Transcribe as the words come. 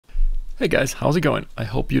Hey guys, how's it going? I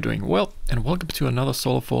hope you're doing well and welcome to another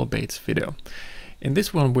solarfallbaits video. In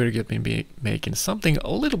this one we're going to be making something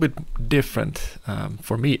a little bit different,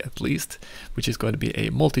 for me at least, which is going to be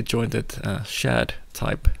a multi-jointed shad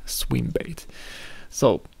type swim bait.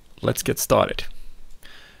 So let's get started.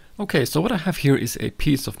 Okay, so what I have here is a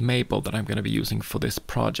piece of maple that I'm going to be using for this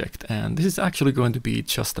project, and this is actually going to be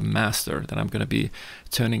just a master that I'm going to be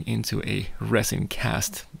turning into a resin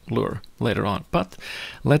cast lure later on. But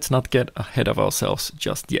let's not get ahead of ourselves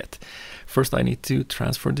just yet. First I need to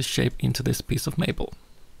transfer the shape into this piece of maple.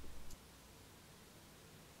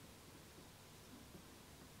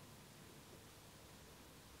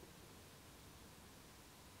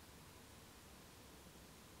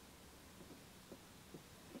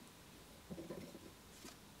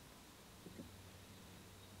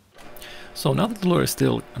 So now that the lure is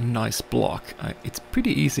still a nice block, it's pretty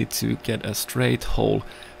easy to get a straight hole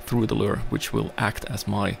through the lure, which will act as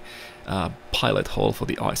my pilot hole for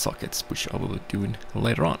the eye sockets, which I will be doing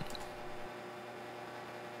later on.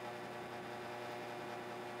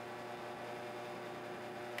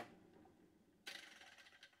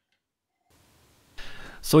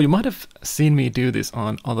 So you might have seen me do this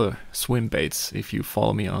on other swim baits if you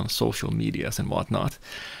follow me on social medias and whatnot,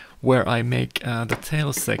 where I make the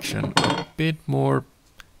tail section a bit more,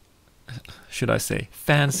 should I say,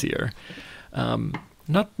 fancier.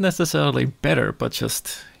 Not necessarily better, but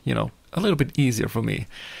just, you know, a little bit easier for me.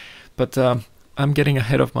 But I'm getting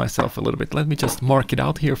ahead of myself a little bit. Let me just mark it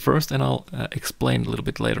out here first, and I'll explain a little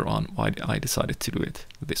bit later on why I decided to do it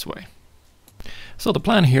this way. So the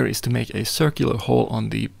plan here is to make a circular hole on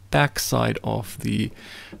the back side of the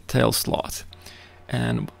tail slot.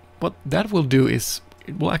 And what that will do is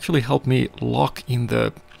it will actually help me lock in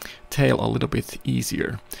the tail a little bit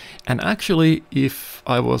easier. And actually, if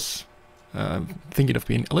I was thinking of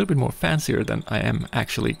being a little bit more fancier than I am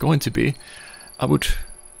actually going to be, I would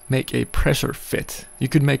make a pressure fit. You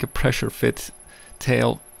could make a pressure fit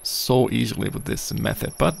tail so easily with this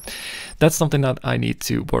method, but that's something that I need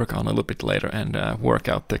to work on a little bit later and work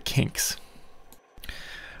out the kinks.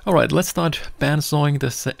 Alright, let's start bandsawing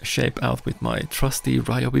the shape out with my trusty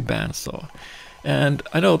Ryobi bandsaw. And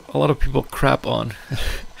I know a lot of people crap on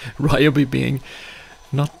Ryobi being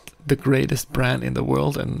not the greatest brand in the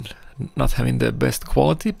world and not having the best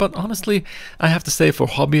quality, but honestly, I have to say for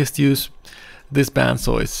hobbyist use, this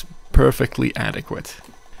bandsaw is perfectly adequate.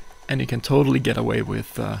 And you can totally get away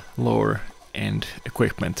with lower end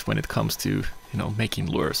equipment when it comes to, you know, making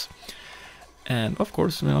lures. And of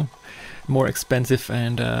course, you know, more expensive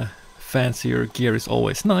and fancier gear is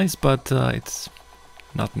always nice, but it's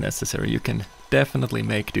not necessary. You can definitely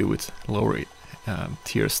make do with lower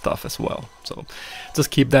tier stuff as well. So just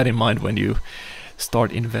keep that in mind when you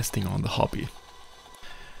start investing on the hobby.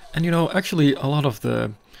 And you know, actually a lot of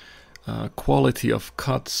the quality of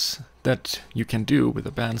cuts that you can do with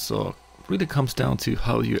a bandsaw really comes down to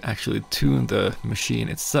how you actually tune the machine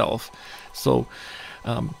itself. So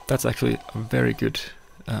that's actually a very good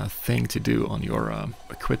thing to do on your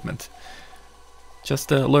equipment.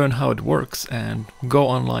 Just learn how it works and go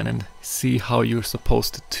online and see how you're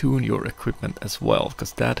supposed to tune your equipment as well,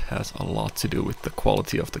 because that has a lot to do with the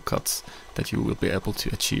quality of the cuts that you will be able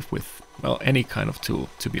to achieve with, well, any kind of tool,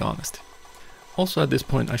 to be honest. Also at this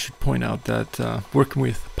point I should point out that working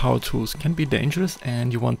with power tools can be dangerous,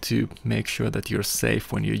 and you want to make sure that you're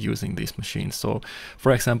safe when you're using these machines. So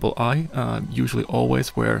for example, I usually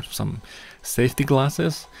always wear some safety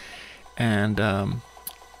glasses, and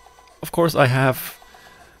of course I have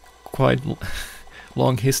quite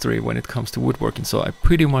long history when it comes to woodworking, so I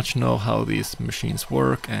pretty much know how these machines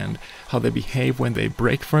work and how they behave when they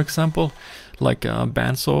break. For example, like a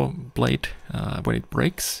bandsaw blade, when it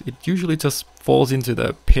breaks, it usually just falls into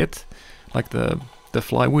the pit, like the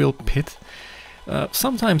flywheel pit.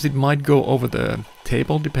 Sometimes it might go over the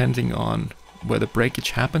table depending on where the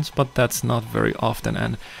breakage happens, but that's not very often,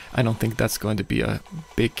 and I don't think that's going to be a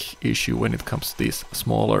big issue when it comes to these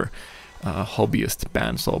smaller hobbyist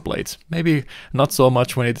bandsaw blades. Maybe not so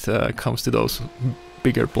much when it comes to those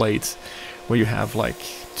bigger blades where you have like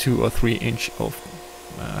 2 or 3 inch of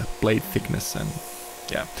blade thickness, and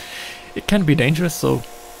yeah, it can be dangerous. So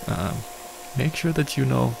make sure that you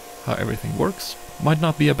know how everything works. Might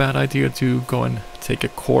not be a bad idea to go and take a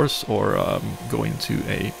course or go into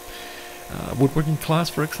a woodworking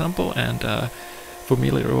class, for example, and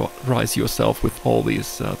familiarize yourself with all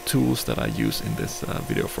these tools that I use in this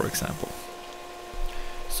video, for example.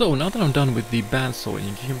 So now that I'm done with the bandsawing,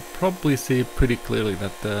 you can probably see pretty clearly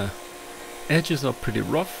that the edges are pretty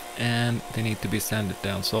rough and they need to be sanded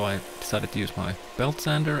down. So I decided to use my belt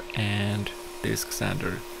sander and disc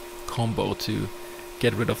sander combo to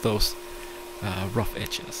get rid of those rough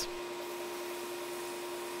edges.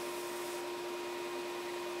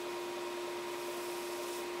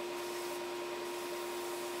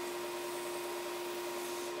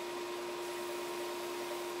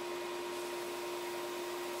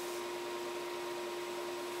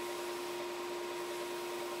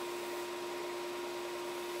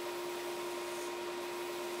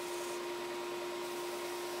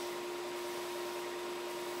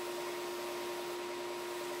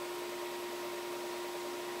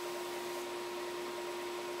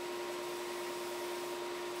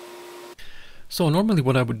 So normally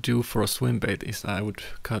what I would do for a swim bait is I would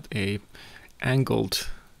cut a angled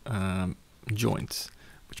joint,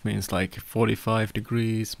 which means like 45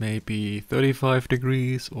 degrees, maybe 35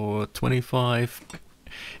 degrees or 25,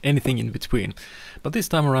 anything in between. But this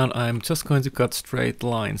time around I'm just going to cut straight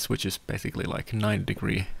lines, which is basically like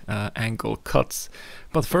 90-degree angle cuts.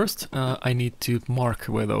 But first I need to mark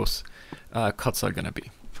where those cuts are gonna be.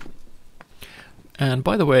 And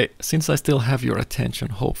by the way, since I still have your attention,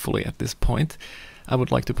 hopefully at this point, I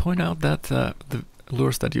would like to point out that the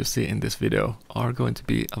lures that you see in this video are going to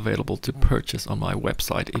be available to purchase on my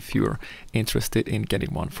website if you're interested in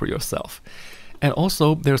getting one for yourself. And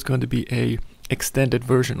also there's going to be a extended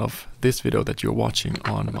version of this video that you're watching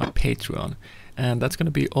on my Patreon, and that's going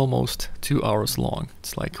to be almost 2 hours long.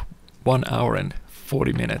 It's like 1 hour and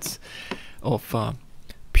 40 minutes of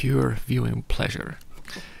pure viewing pleasure.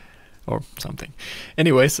 Or something.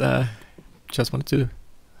 Anyways, just wanted to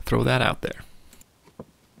throw that out there.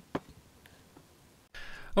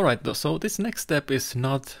 Alright, so this next step is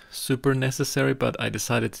not super necessary, but I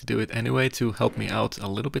decided to do it anyway to help me out a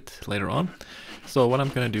little bit later on. So what I'm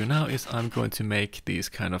going to do now is I'm going to make these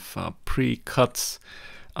kind of pre-cuts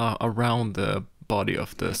around the body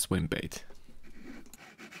of the swim bait.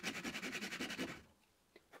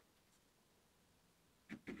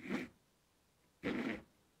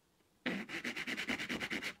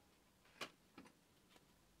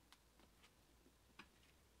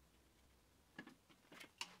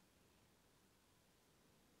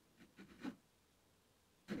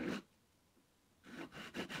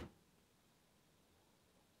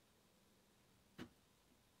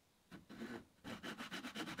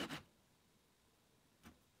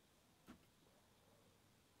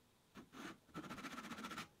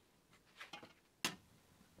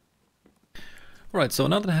 Right, so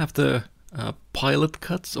now that I have the pilot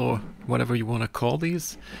cuts, or whatever you want to call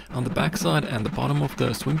these, on the backside and the bottom of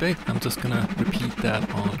the swim bait, I'm just gonna repeat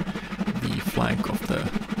that on the flank of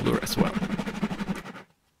the lure as well.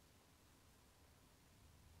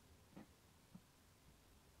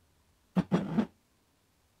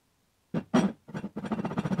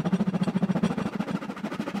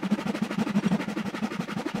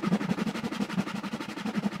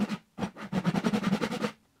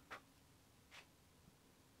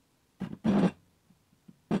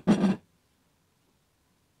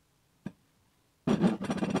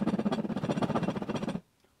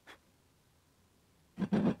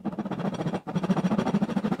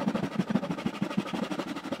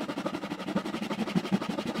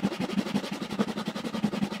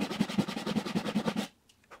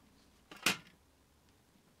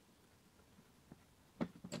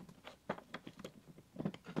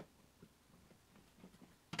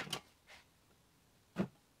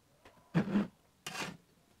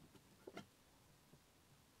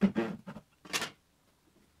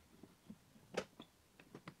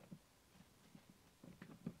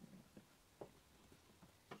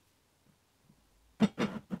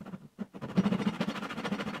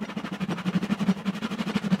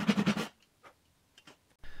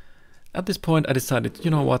 At this point I decided,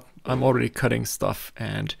 you know what, I'm already cutting stuff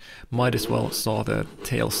and might as well saw the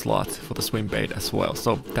tail slot for the swim bait as well,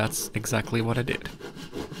 so that's exactly what I did.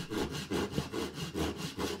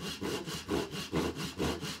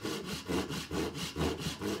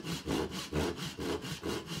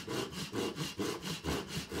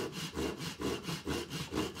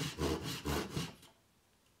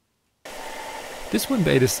 This swim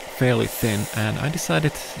bait is fairly thin and I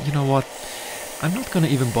decided, you know what, I'm not gonna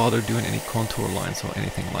even bother doing any contour lines or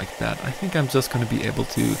anything like that. I think I'm just gonna be able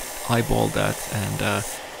to eyeball that and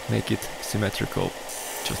make it symmetrical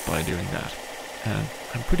just by doing that. And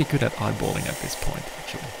I'm pretty good at eyeballing at this point,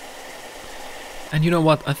 actually. And you know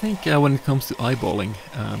what, I think when it comes to eyeballing,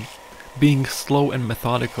 being slow and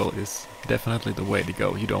methodical is definitely the way to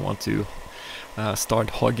go. You don't want to start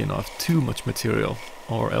hogging off too much material,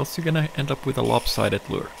 or else you're gonna end up with a lopsided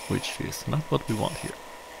lure, which is not what we want here.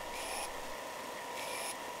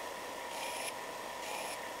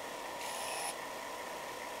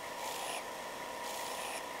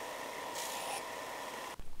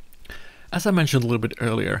 As I mentioned a little bit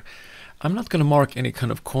earlier, I'm not going to mark any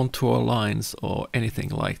kind of contour lines or anything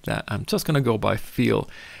like that. I'm just going to go by feel.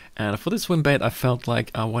 And for this swim bait, I felt like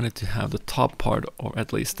I wanted to have the top part, or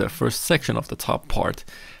at least the first section of the top part,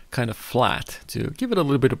 kind of flat to give it a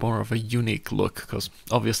little bit more of a unique look, because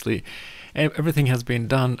obviously everything has been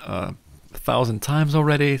done 1,000 times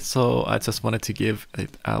already, so I just wanted to give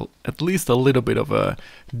it at least a little bit of a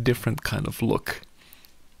different kind of look.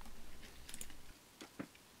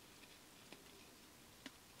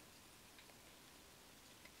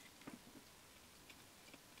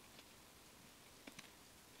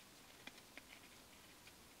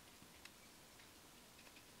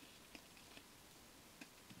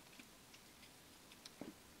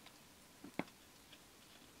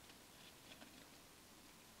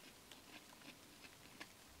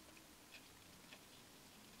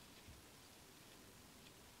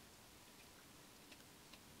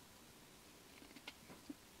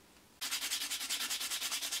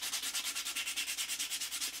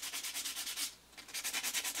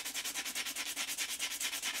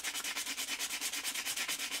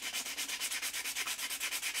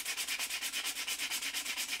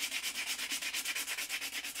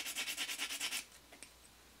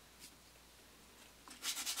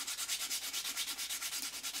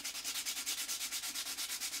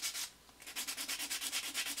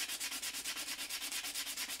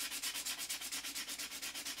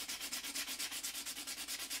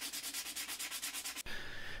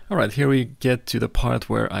 Alright, here we get to the part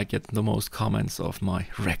where I get the most comments of my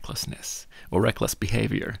recklessness or reckless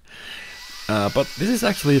behavior. But this is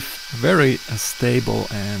actually a very stable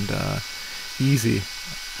and easy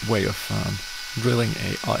way of drilling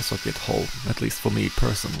a eye socket hole, at least for me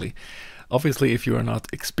personally. Obviously, if you are not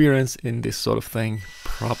experienced in this sort of thing,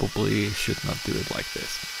 probably should not do it like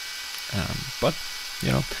this. But,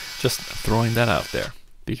 you know, just throwing that out there.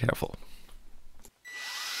 Be careful.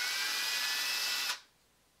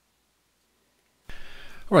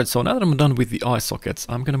 Alright, so now that I'm done with the eye sockets,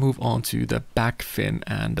 I'm going to move on to the back fin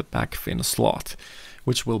and the back fin slot,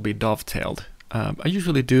 which will be dovetailed. I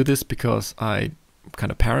usually do this because I'm kind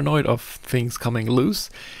of paranoid of things coming loose,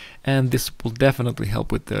 and this will definitely help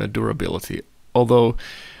with the durability. Although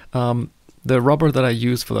the rubber that I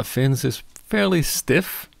use for the fins is fairly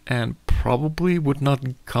stiff and probably would not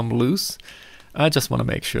come loose, I just want to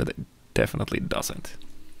make sure that it definitely doesn't.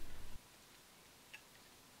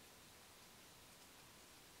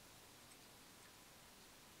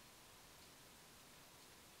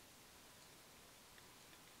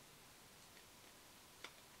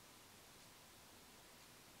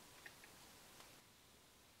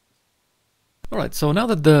 Alright, so now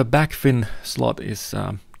that the back fin slot is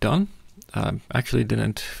done, I actually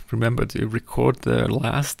didn't remember to record the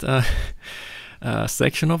last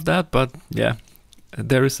section of that, but yeah,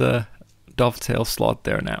 there is a dovetail slot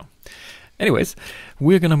there now. Anyways,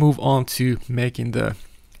 we're gonna move on to making the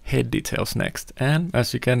head details next, and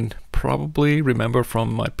as you can probably remember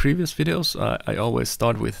from my previous videos, I always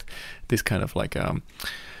start with this kind of like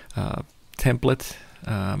template.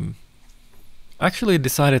 Actually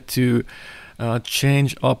decided to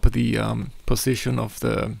change up the position of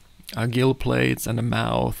the gill plates and the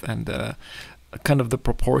mouth and kind of the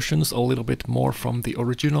proportions a little bit more from the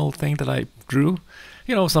original thing that I drew.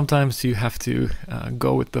 You know, sometimes you have to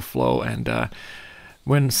go with the flow, and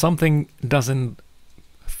when something doesn't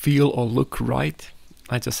feel or look right,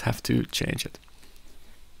 I just have to change it.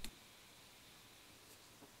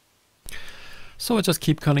 So I just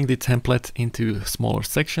keep cutting the template into smaller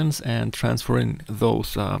sections and transferring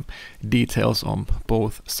those details on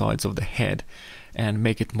both sides of the head and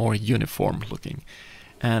make it more uniform looking.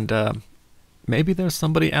 And maybe there's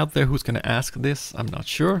somebody out there who's going to ask this, I'm not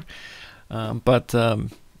sure. But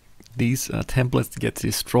these templates get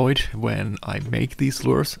destroyed when I make these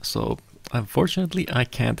lures, so unfortunately I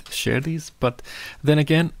can't share these, but then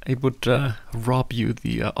again it would rob you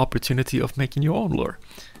the opportunity of making your own lure,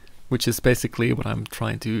 which is basically what I'm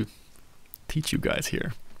trying to teach you guys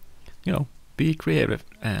here. You know, be creative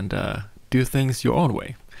and do things your own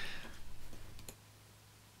way.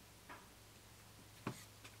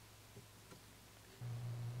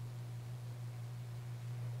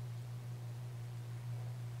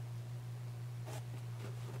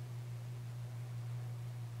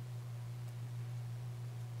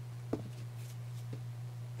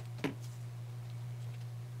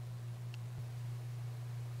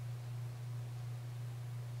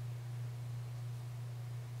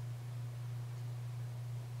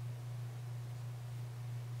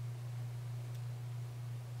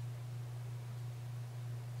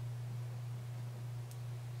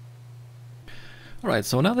 Alright,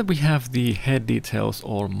 so now that we have the head details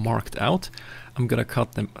all marked out, I'm gonna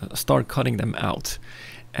start cutting them out.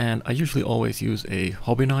 And I usually always use a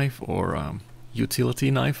hobby knife or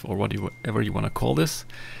utility knife, or whatever you want to call this.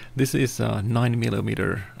 This is a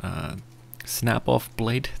 9mm snap-off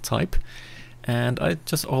blade type, and I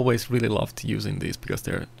just always really loved using these because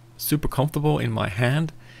they're super comfortable in my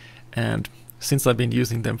hand, and since I've been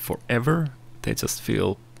using them forever, they just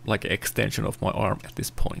feel like an extension of my arm at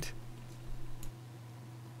this point.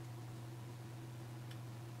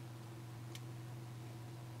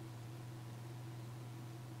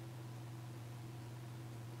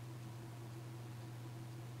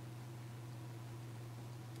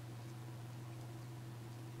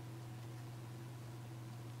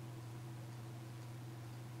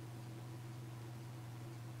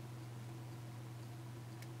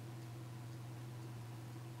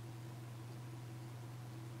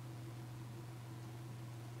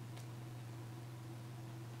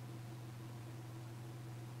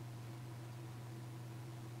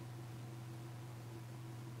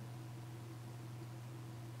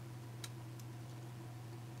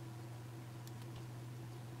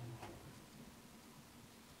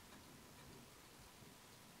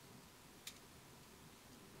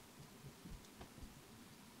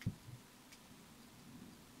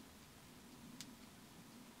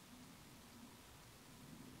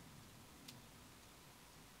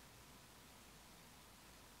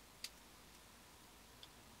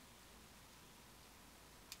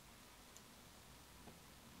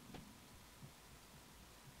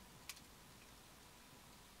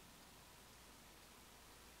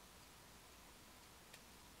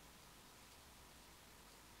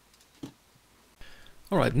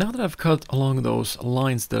 Alright, now that I've cut along those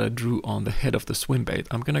lines that I drew on the head of the swim bait,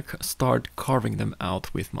 I'm gonna start carving them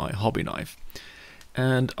out with my hobby knife.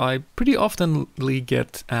 And I pretty oftenly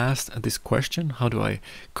get asked this question: how do I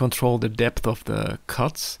control the depth of the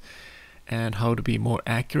cuts and how to be more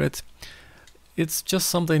accurate? It's just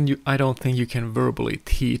something I don't think you can verbally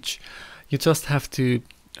teach. You just have to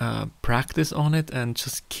practice on it and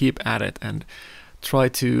just keep at it and try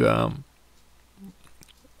to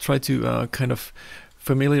kind of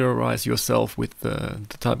familiarize yourself with the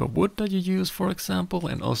type of wood that you use, for example,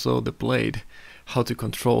 and also the blade, how to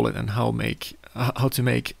control it and how to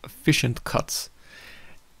make efficient cuts.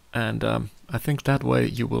 And I think that way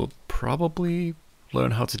you will probably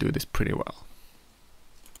learn how to do this pretty well.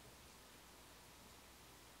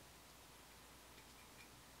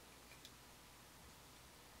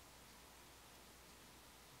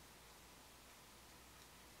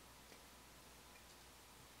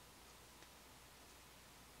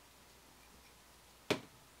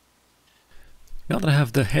 Now that I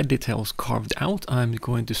have the head details carved out, I'm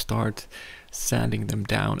going to start sanding them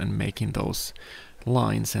down and making those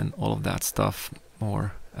lines and all of that stuff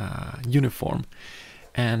more uniform.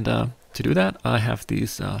 And to do that, I have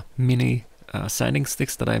these mini sanding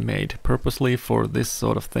sticks that I made purposely for this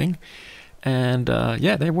sort of thing. And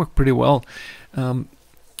yeah, they work pretty well.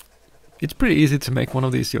 It's pretty easy to make one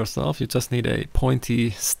of these yourself. You just need a pointy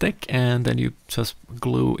stick, and then you just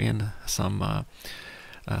glue in some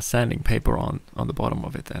sanding paper on the bottom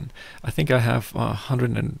of it. And I think I have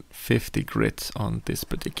 150 grit on this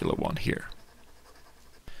particular one here.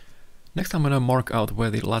 Next I'm going to mark out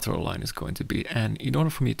where the lateral line is going to be, and in order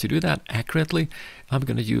for me to do that accurately, I'm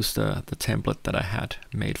going to use the template that I had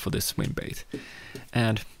made for this swim bait.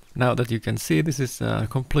 And now that you can see, this is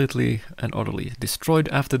completely and utterly destroyed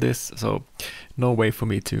after this, so no way for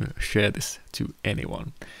me to share this to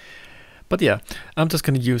anyone. But yeah, I'm just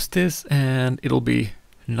going to use this, and it'll be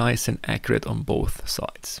nice and accurate on both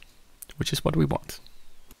sides, which is what we want.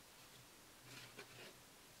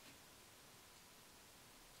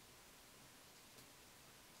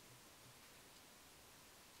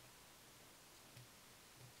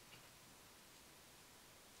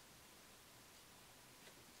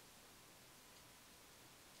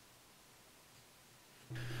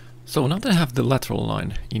 So now that I have the lateral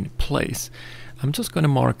line in place, I'm just going to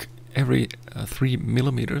mark every 3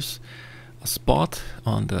 millimeters a spot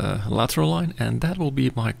on the lateral line, and that will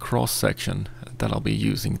be my cross section that I'll be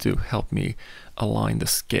using to help me align the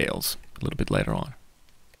scales a little bit later on.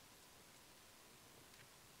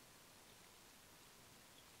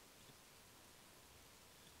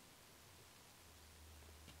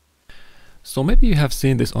 So maybe you have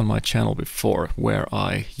seen this on my channel before, where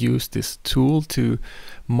I use this tool to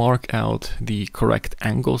mark out the correct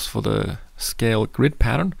angles for the scale grid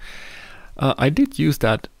pattern. I did use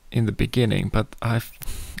that in the beginning, but I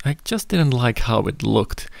just didn't like how it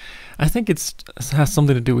looked. I think it has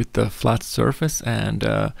something to do with the flat surface and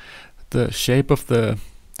the shape of the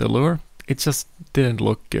lure, it just didn't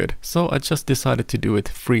look good. So I just decided to do it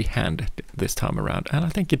freehand this time around, and I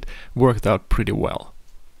think it worked out pretty well.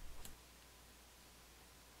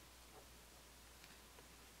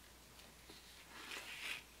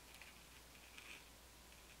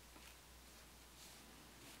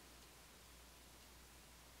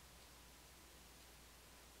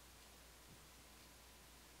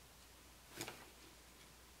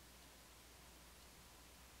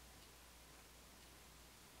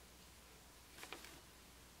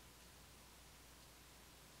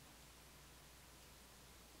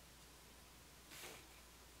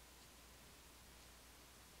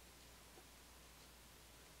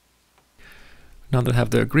 Now that I have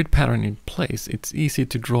the grid pattern in place, it's easy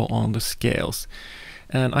to draw on the scales.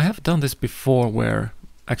 And I have done this before where,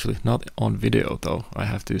 actually not on video though, I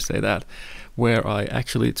have to say that, where I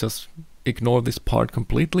actually just ignore this part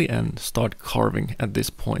completely and start carving at this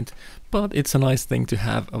point. But it's a nice thing to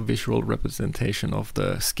have a visual representation of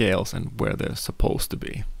the scales and where they're supposed to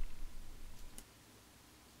be.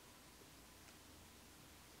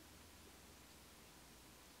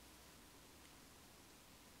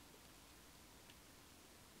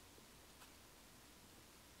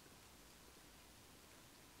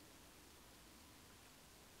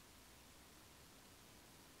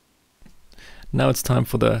 Now it's time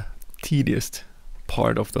for the tedious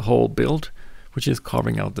part of the whole build, which is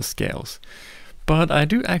carving out the scales. But I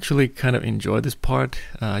do actually kind of enjoy this part.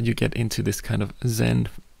 You get into this kind of zen,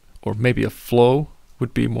 or maybe a flow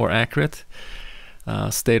would be more accurate,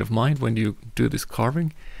 state of mind when you do this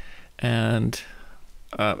carving. And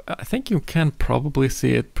I think you can probably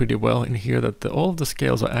see it pretty well in here that all of the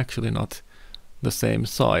scales are actually not the same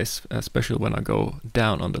size, especially when I go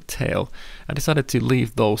down on the tail. I decided to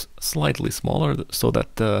leave those slightly smaller so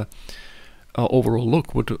that the overall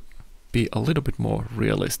look would be a little bit more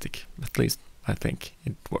realistic. At least I think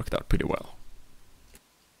it worked out pretty well.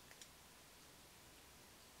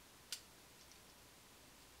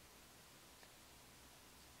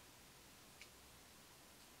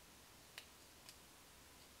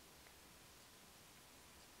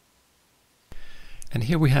 And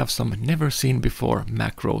here we have some never seen before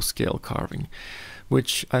macro scale carving,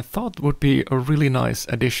 which I thought would be a really nice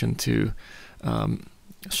addition to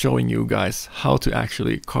showing you guys how to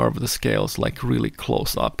actually carve the scales like really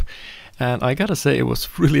close up. And I gotta say it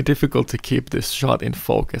was really difficult to keep this shot in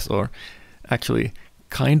focus, or actually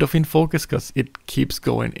kind of in focus, because it keeps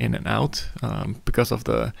going in and out because of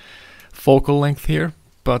the focal length here.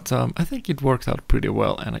 But I think it worked out pretty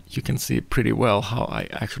well, and you can see pretty well how I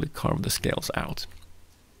actually carved the scales out.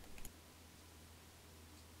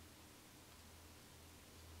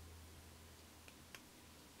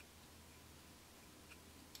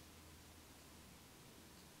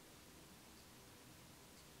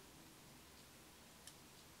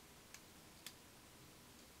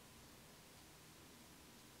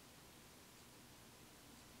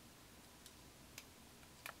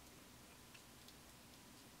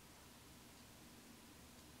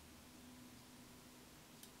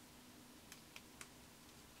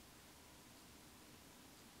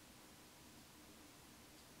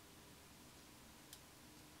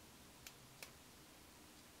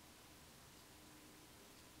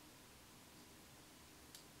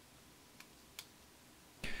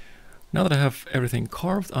 Now that I have everything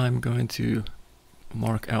carved, I'm going to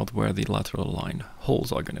mark out where the lateral line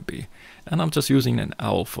holes are going to be. And I'm just using an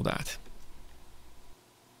owl for that.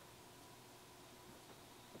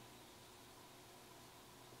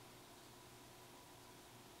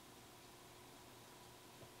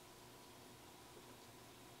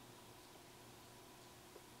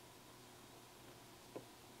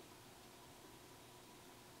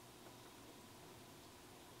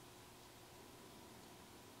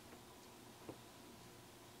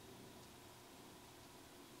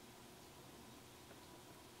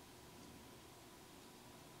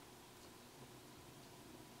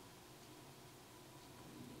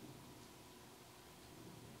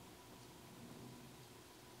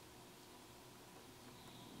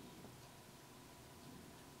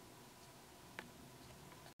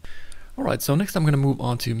 Alright, so next I'm going to move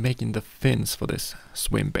on to making the fins for this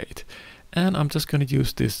swim bait. And I'm just going to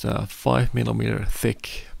use this 5mm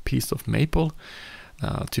thick piece of maple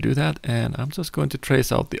to do that. And I'm just going to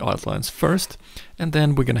trace out the outlines first, and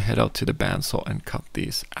then we're going to head out to the bandsaw and cut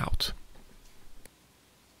these out.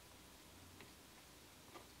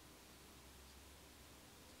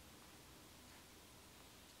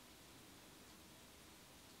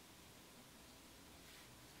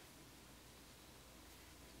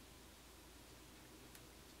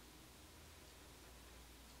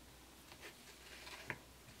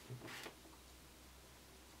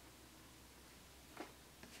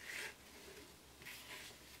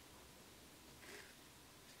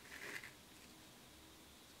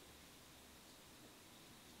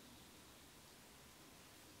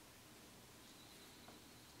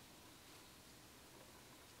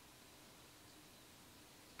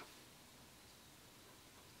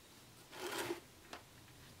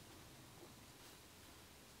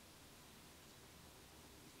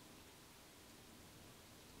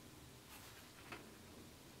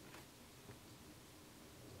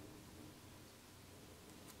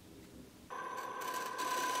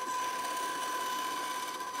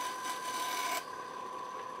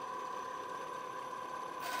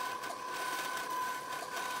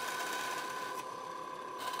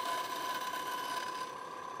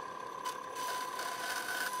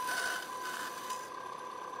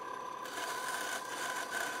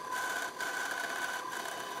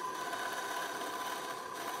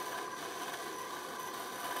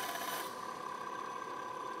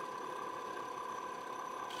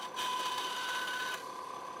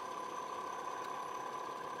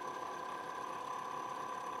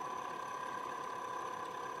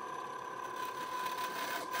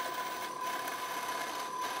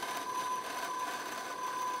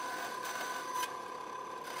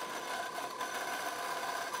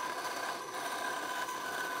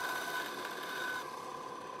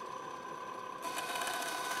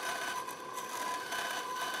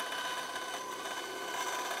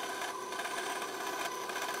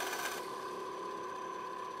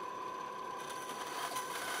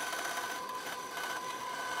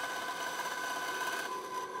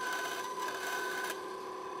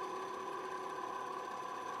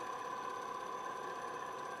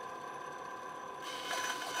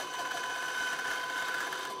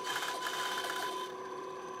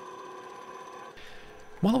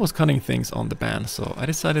 while I was cutting things on the band, so I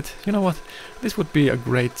decided, you know what, this would be a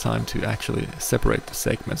great time to actually separate the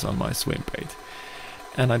segments on my swim bait.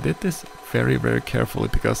 And I did this very, very carefully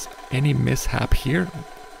because any mishap here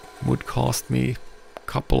would cost me a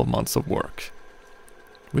couple of months of work,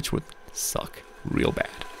 which would suck real bad.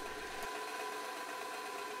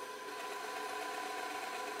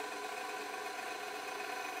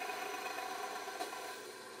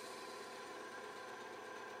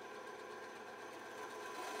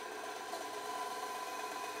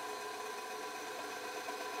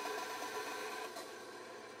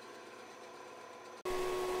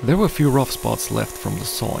 There were a few rough spots left from the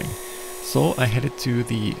sawing, so I headed to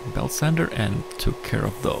the belt sander and took care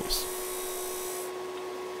of those.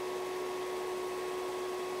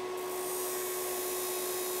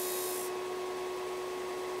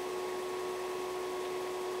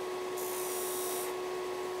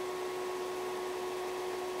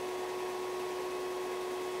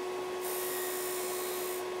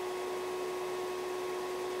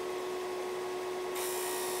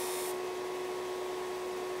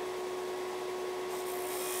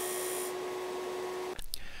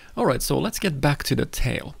 Alright, so let's get back to the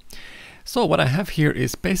tail. So what I have here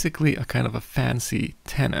is basically a kind of a fancy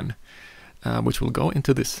tenon, which will go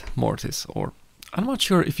into this mortise, or I'm not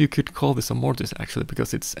sure if you could call this a mortise actually,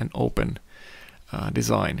 because it's an open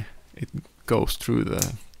design. It goes through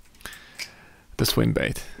the swim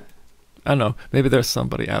bait. I don't know, maybe there's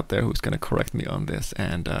somebody out there who's going to correct me on this,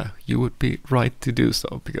 and you would be right to do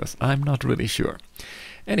so, because I'm not really sure.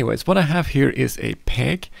 Anyways, what I have here is a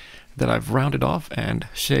peg that I've rounded off and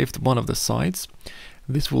shaved one of the sides.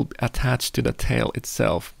 This will attach to the tail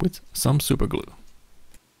itself with some super glue.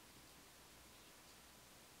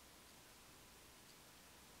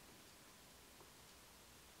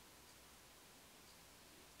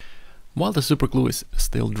 While the super glue is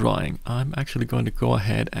still drying, I'm actually going to go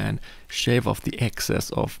ahead and shave off the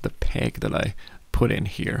excess of the peg that I put in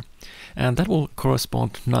here. And that will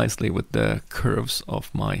correspond nicely with the curves of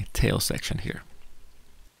my tail section here.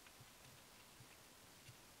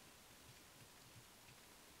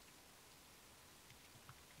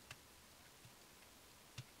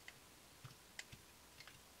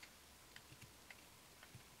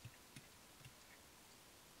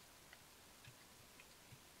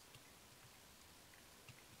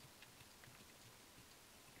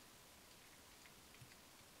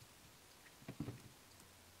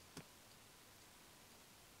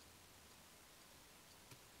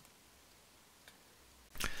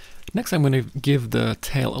 Next I'm going to give the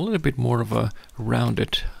tail a little bit more of a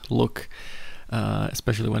rounded look,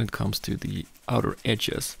 especially when it comes to the outer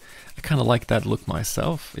edges. I kind of like that look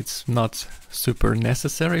myself. It's not super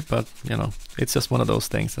necessary, but you know, it's just one of those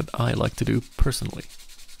things that I like to do personally.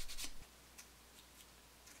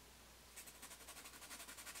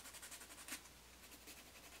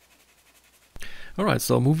 Alright,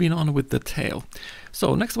 so moving on with the tail.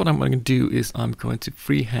 So next what I'm going to do is I'm going to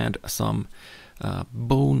freehand some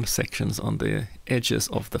bone sections on the edges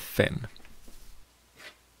of the fin.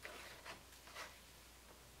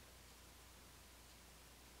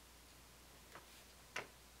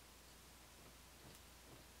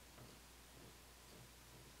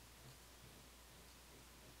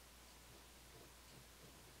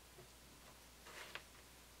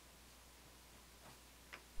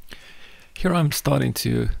 Here I'm starting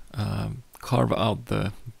to carve out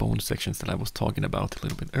the bone sections that I was talking about a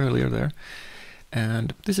little bit earlier there.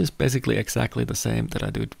 And this is basically exactly the same that I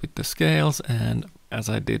did with the scales and as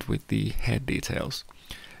I did with the head details.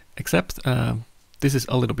 Except this is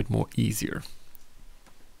a little bit more easier.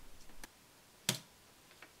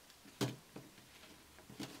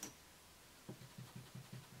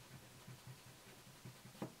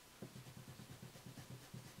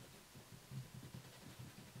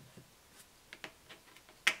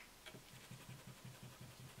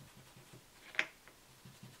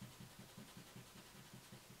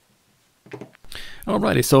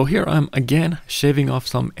 Alrighty, so here I'm again shaving off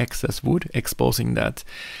some excess wood, exposing that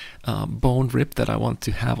bone rib that I want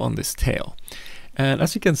to have on this tail. And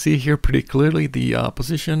as you can see here pretty clearly, the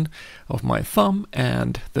position of my thumb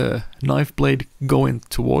and the knife blade going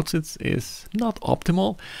towards it is not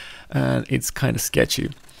optimal, and it's kind of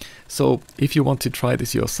sketchy. So if you want to try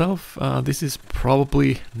this yourself, this is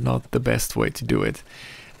probably not the best way to do it,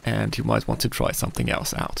 and you might want to try something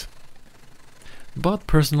else out. But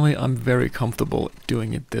personally, I'm very comfortable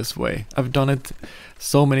doing it this way. I've done it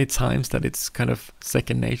so many times that it's kind of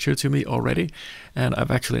second nature to me already, and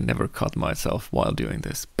I've actually never cut myself while doing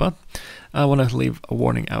this. But I want to leave a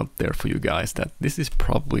warning out there for you guys that this is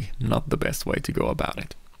probably not the best way to go about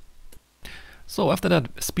it. So after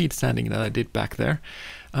that speed sanding that I did back there,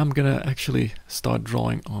 I'm gonna actually start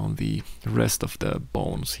drawing on the rest of the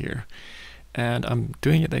bones here. And I'm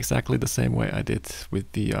doing it exactly the same way I did with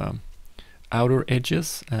the outer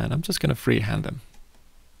edges, and I'm just gonna freehand them.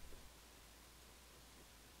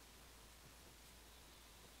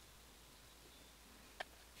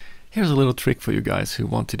 Here's a little trick for you guys who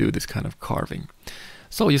want to do this kind of carving.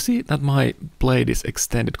 So you see that my blade is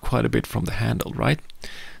extended quite a bit from the handle, right?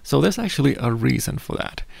 So there's actually a reason for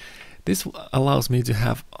that. This allows me to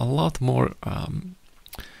have a lot more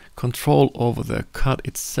control over the cut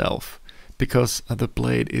itself, because the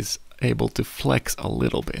blade is able to flex a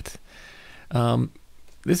little bit.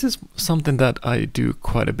 This is something that I do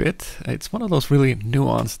quite a bit. It's one of those really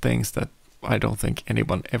nuanced things that I don't think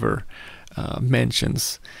anyone ever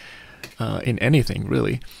mentions in anything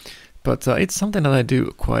really. But it's something that I do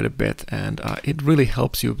quite a bit, and it really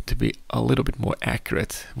helps you to be a little bit more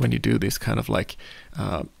accurate when you do this kind of like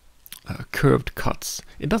curved cuts.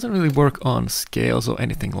 It doesn't really work on scales or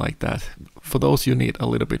anything like that. For those you need a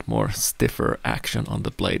little bit more stiffer action on the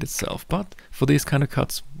blade itself, but for these kind of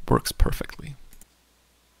cuts works perfectly.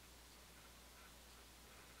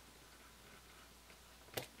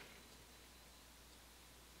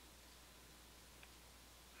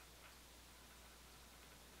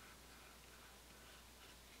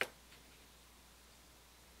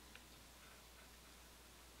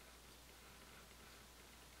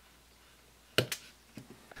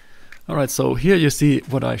 Alright, so here you see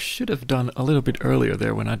what I should have done a little bit earlier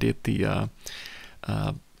there when I did the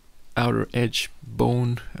outer edge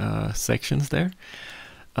bone sections there.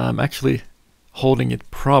 I'm actually holding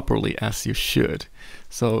it properly as you should.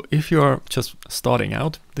 So if you are just starting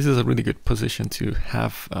out, this is a really good position to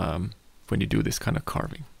have when you do this kind of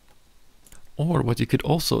carving. Or what you could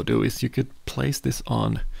also do is you could place this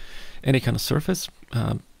on any kind of surface,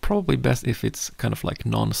 probably best if it's kind of like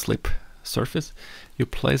non-slip surface. You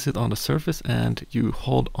place it on the surface and you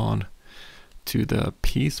hold on to the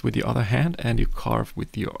piece with your other hand and you carve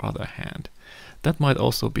with your other hand. That might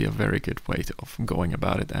also be a very good way of going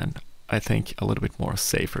about it, and I think a little bit more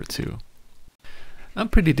safer too. I'm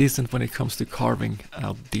pretty decent when it comes to carving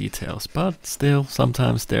out details, but still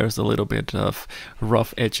sometimes there's a little bit of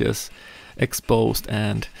rough edges exposed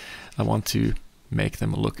and I want to make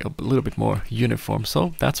them look a little bit more uniform.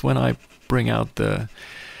 So that's when I bring out the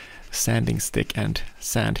sanding stick and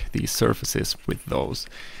sand these surfaces with those.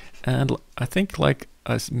 And I think, like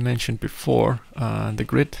I mentioned before, the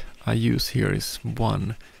grit I use here is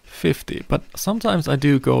 150, but sometimes I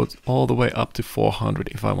do go all the way up to 400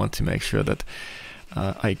 if I want to make sure that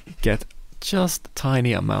I get just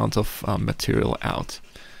tiny amount of material out.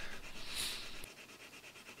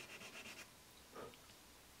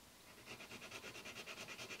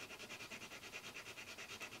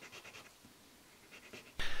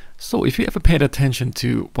 So if you ever paid attention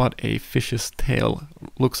to what a fish's tail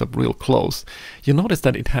looks up real close, you notice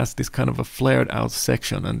that it has this kind of a flared out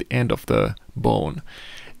section on the end of the bone.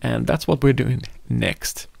 And that's what we're doing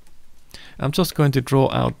next. I'm just going to draw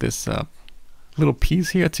out this little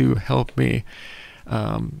piece here to help me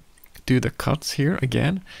do the cuts here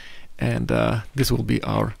again. And this will be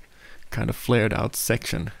our kind of flared out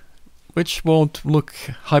section, which won't look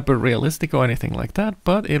hyper realistic or anything like that,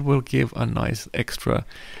 but it will give a nice extra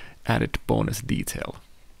added bonus detail.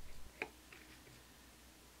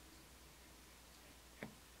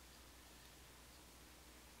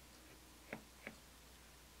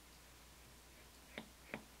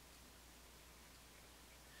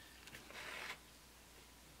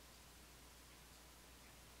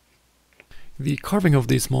 The carving of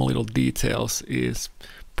these small little details is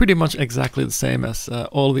pretty much exactly the same as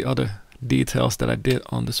all the other details that I did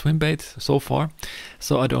on the swim bait so far,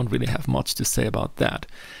 so I don't really have much to say about that.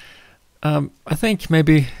 I think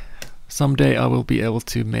maybe someday I will be able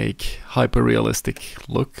to make hyper-realistic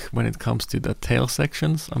look when it comes to the tail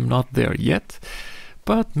sections. I'm not there yet,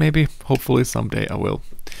 but maybe hopefully someday I will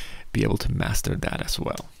be able to master that as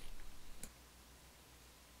well.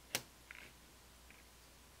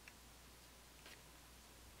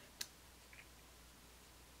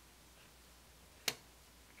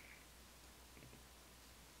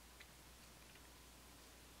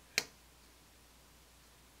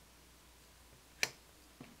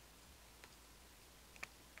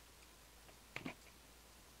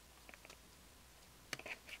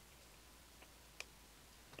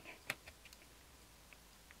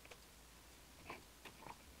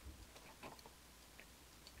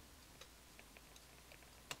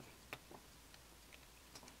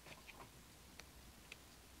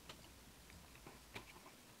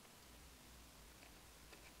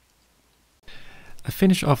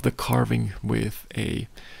 finish off the carving with a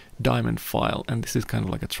diamond file, and this is kind of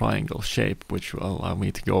like a triangle shape, which will allow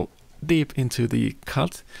me to go deep into the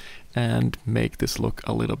cut and make this look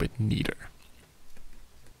a little bit neater.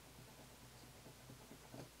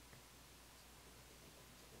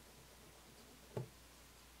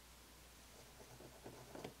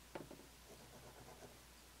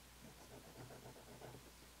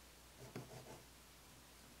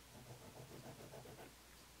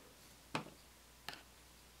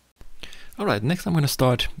 Alright, next I'm going to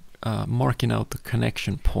start marking out the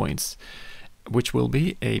connection points, which will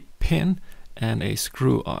be a pin and a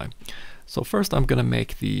screw eye. So first I'm going to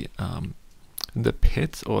make the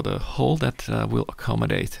pit or the hole that will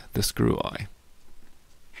accommodate the screw eye.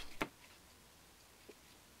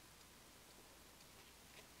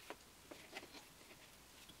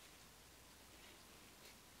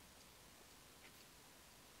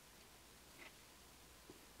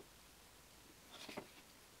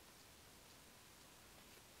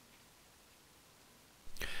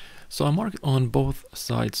 So I marked on both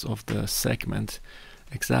sides of the segment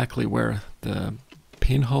exactly where the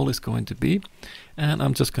pinhole is going to be, and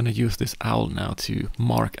I'm just going to use this owl now to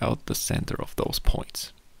mark out the center of those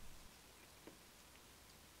points.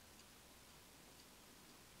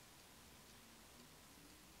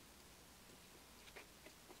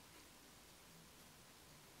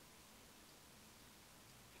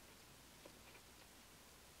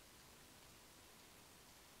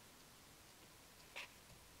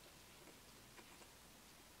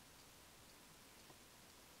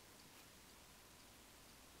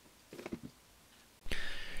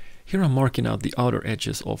 Here I'm marking out the outer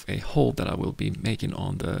edges of a hole that I will be making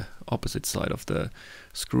on the opposite side of the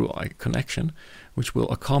screw eye connection, which will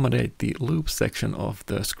accommodate the loop section of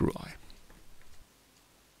the screw eye.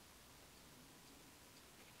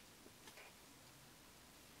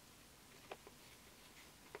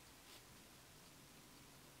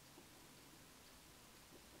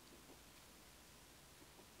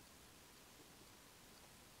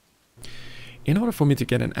 In order for me to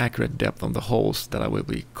get an accurate depth on the holes that I will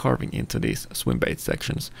be carving into these swim bait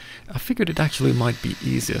sections, I figured it actually might be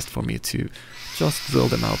easiest for me to just drill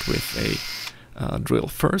them out with a drill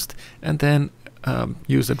first, and then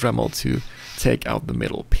use a Dremel to take out the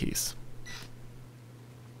middle piece.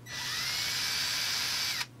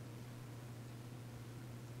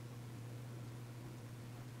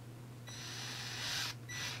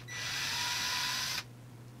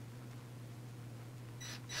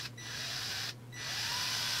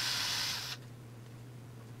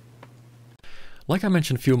 Like I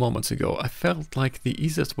mentioned a few moments ago, I felt like the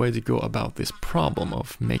easiest way to go about this problem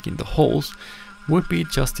of making the holes would be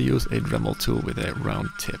just to use a Dremel tool with a round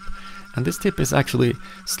tip. And this tip is actually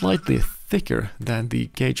slightly thicker than the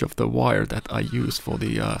gauge of the wire that I use for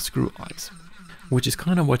the screw eyes, which is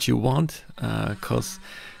kind of what you want, because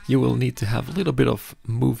you will need to have a little bit of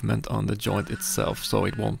movement on the joint itself so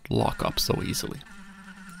it won't lock up so easily.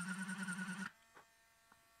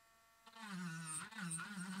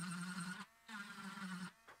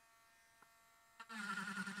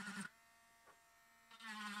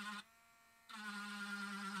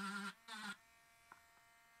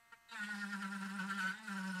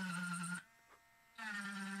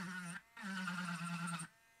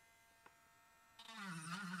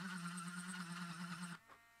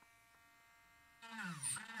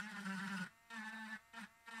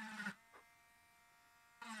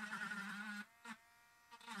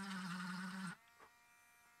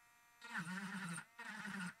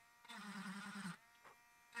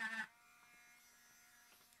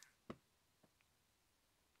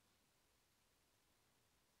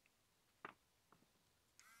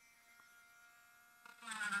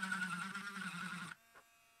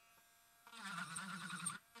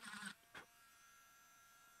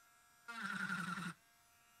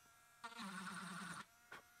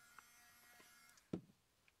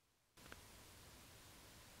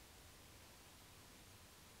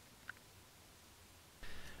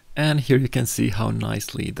 And here you can see how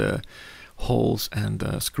nicely the holes and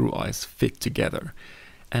the screw eyes fit together.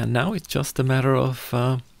 And now it's just a matter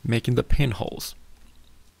of making the pinholes.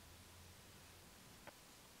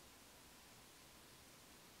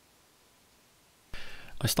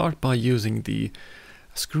 I start by using the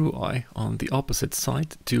screw eye on the opposite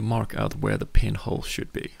side to mark out where the pinhole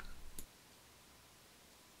should be.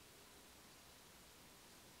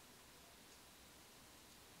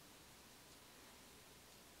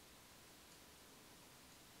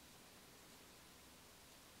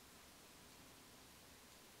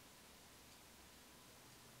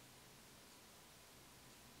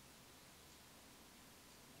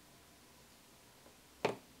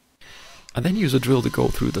 I then use a drill to go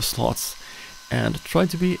through the slots and try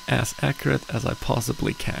to be as accurate as I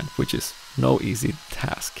possibly can, which is no easy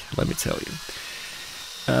task, let me tell you.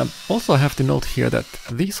 Also, I have to note here that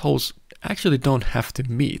these holes actually don't have to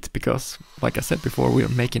meet because, like I said before, we are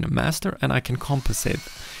making a master and I can compensate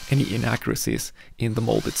any inaccuracies in the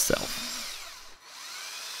mold itself.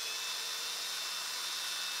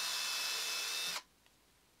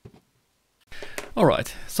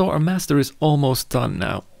 Alright, so our master is almost done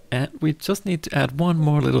now, and we just need to add one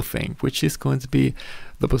more little thing, which is going to be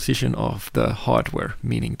the position of the hardware,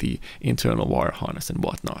 meaning the internal wire harness and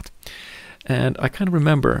whatnot. And I kind of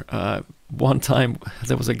remember one time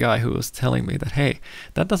there was a guy who was telling me that, hey,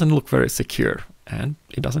 that doesn't look very secure. And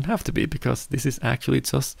it doesn't have to be, because this is actually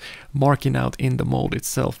just marking out in the mold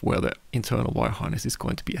itself where the internal wire harness is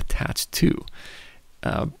going to be attached to.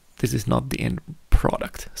 This is not the end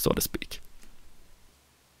product, so to speak.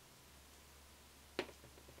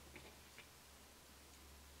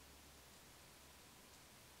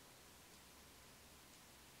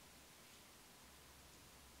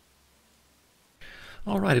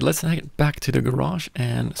 Alrighty, let's get back to the garage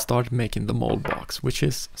and start making the mold box, which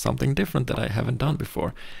is something different that I haven't done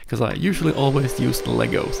before, because I usually always used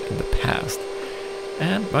Legos in the past.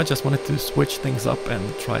 And I just wanted to switch things up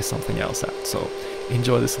and try something else out, so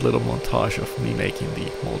enjoy this little montage of me making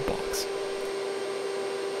the mold box.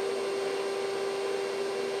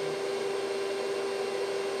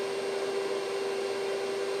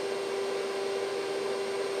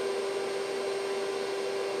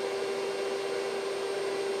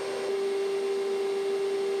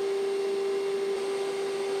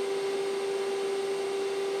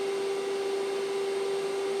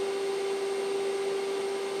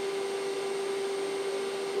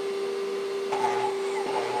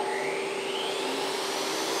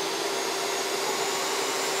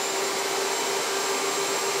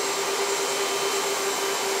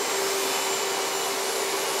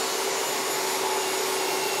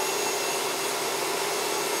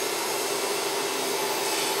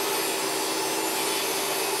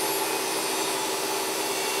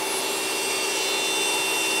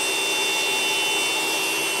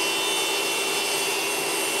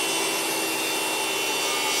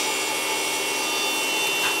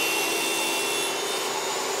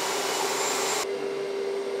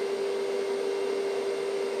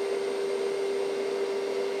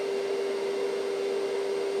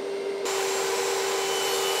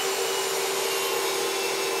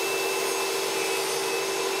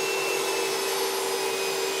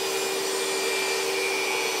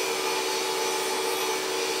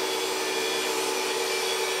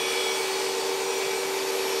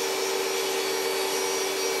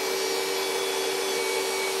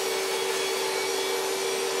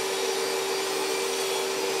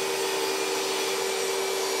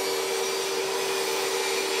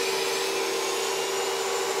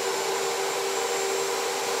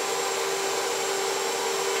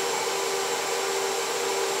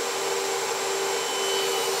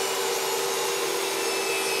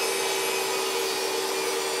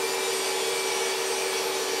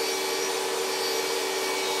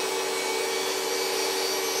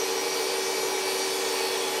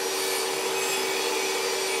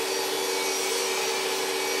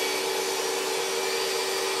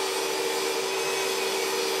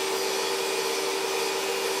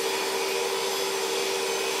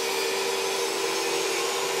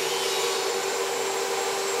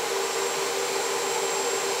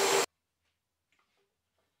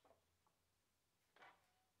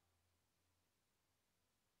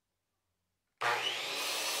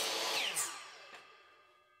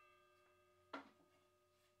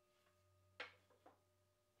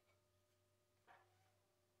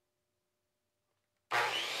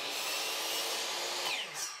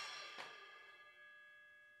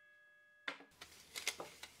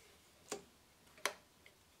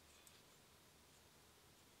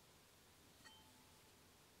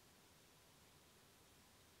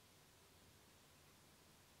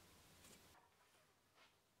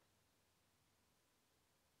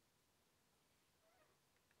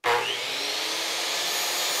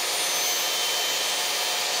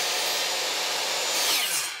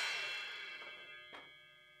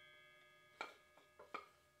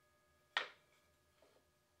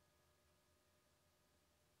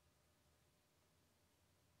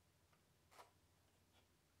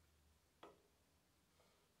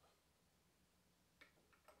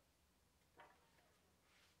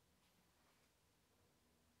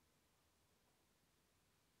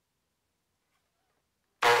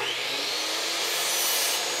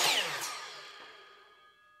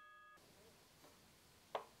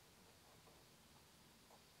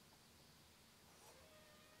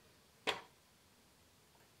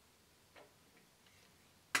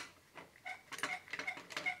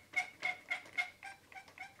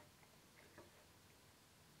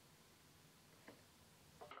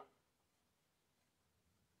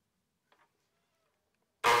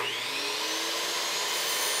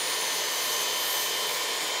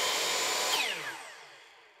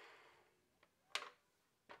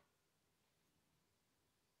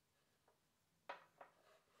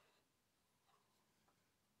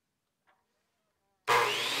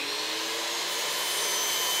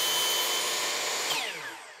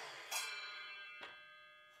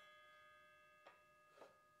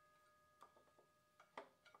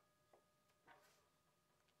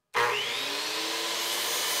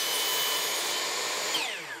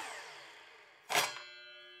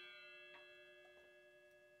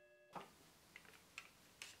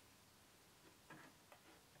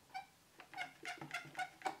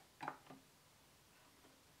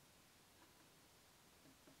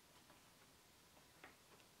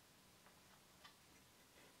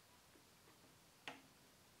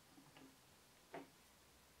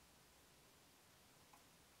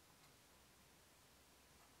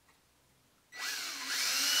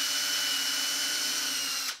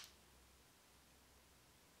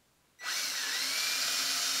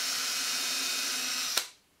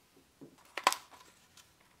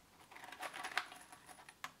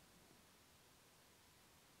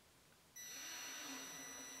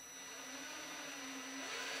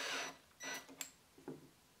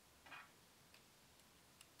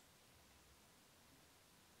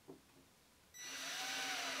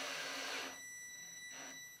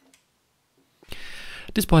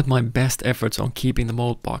 Despite my best efforts on keeping the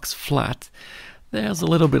mold box flat, there's a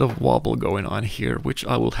little bit of wobble going on here, which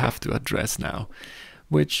I will have to address now,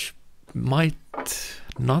 which might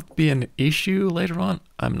not be an issue later on,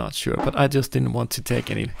 I'm not sure, but I just didn't want to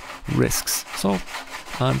take any risks, so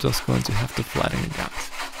I'm just going to have to flatten it out.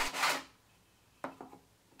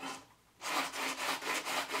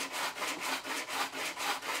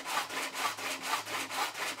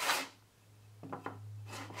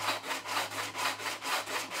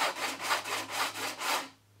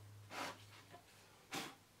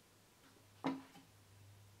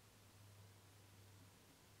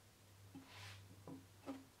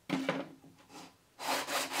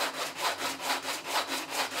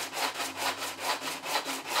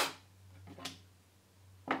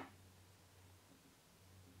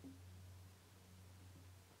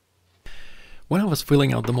 When I was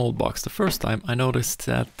filling out the mold box the first time, I noticed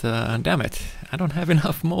that, damn it, I don't have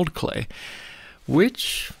enough mold clay,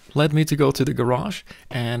 which led me to go to the garage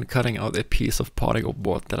and cutting out a piece of particle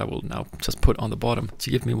board that I will now just put on the bottom to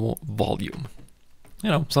give me more volume.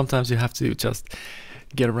 You know, sometimes you have to just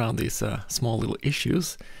get around these small little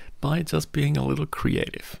issues by just being a little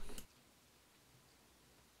creative.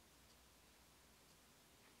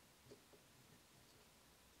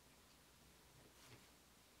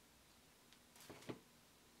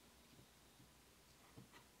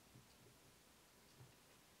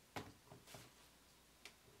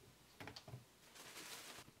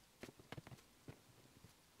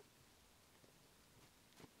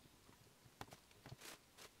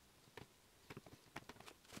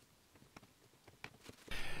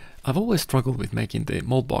 I've always struggled with making the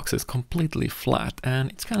mold boxes completely flat,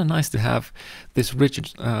 and it's kind of nice to have this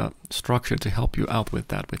rigid structure to help you out with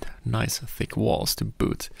that, with nice thick walls to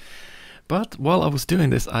boot. But while I was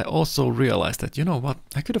doing this, I also realized that, you know what,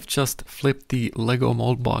 I could have just flipped the Lego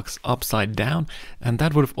mold box upside down, and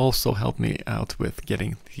that would have also helped me out with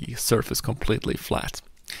getting the surface completely flat.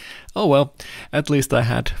 Oh well, at least I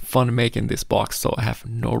had fun making this box, so I have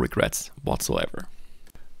no regrets whatsoever.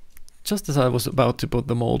 Just as I was about to put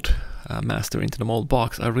the mold master into the mold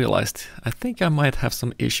box, I realized I think I might have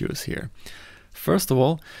some issues here. First of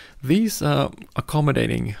all, these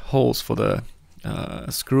accommodating holes for the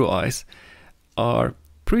screw eyes are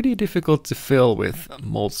pretty difficult to fill with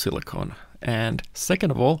mold silicone. And second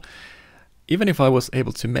of all, even if I was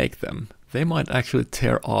able to make them, they might actually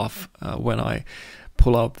tear off when I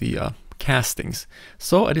pull out the castings.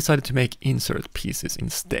 So I decided to make insert pieces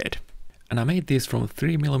instead. And I made these from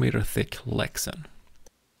 3mm thick Lexan.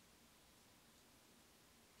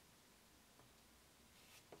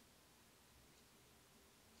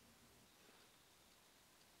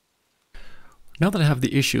 Now that I have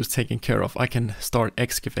the issues taken care of, I can start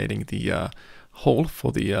excavating the hole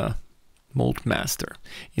for the mold master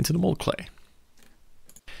into the mold clay.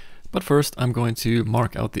 But first I'm going to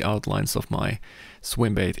mark out the outlines of my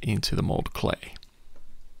swimbait into the mold clay.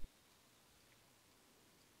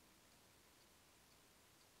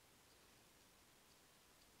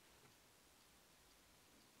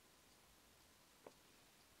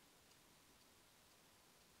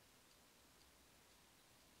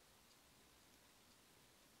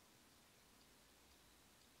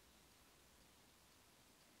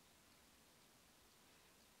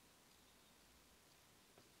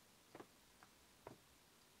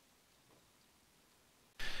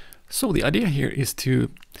 So the idea here is to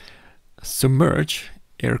submerge,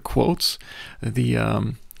 air quotes, the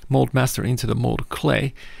mold master into the mold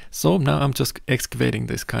clay. So now I'm just excavating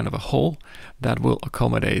this kind of a hole that will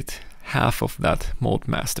accommodate half of that mold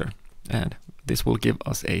master, and this will give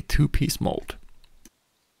us a two-piece mold.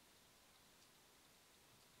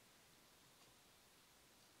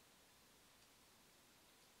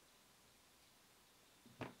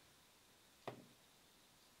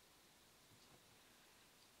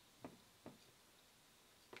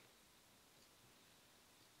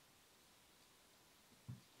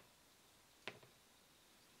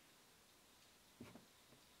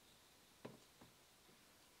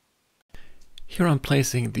 Here I'm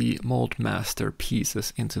placing the mold master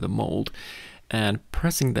pieces into the mold and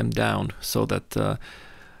pressing them down so that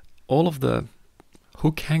all of the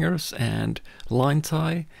hook hangers and line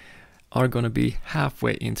tie are going to be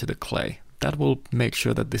halfway into the clay. That will make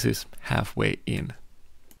sure that this is halfway in.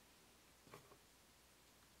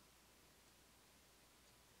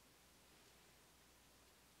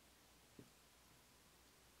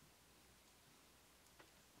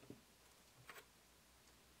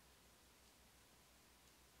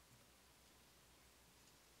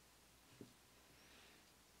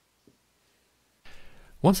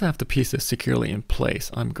 Once I have the pieces securely in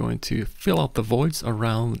place, I'm going to fill out the voids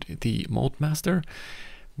around the mold master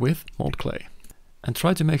with mold clay and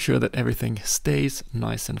try to make sure that everything stays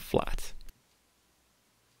nice and flat.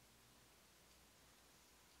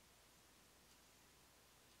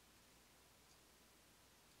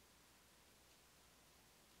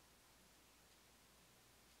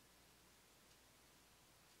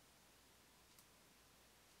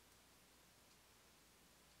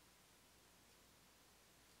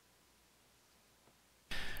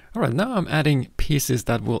 Alright, now I'm adding pieces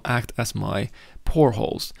that will act as my pore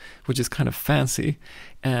holes, which is kind of fancy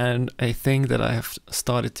and a thing that I have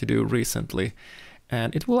started to do recently.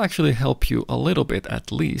 And it will actually help you a little bit,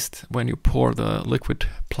 at least, when you pour the liquid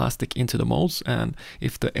plastic into the molds, and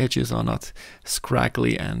if the edges are not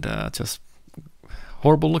scraggly and just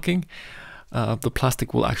horrible looking, the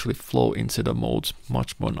plastic will actually flow into the molds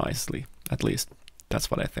much more nicely. At least,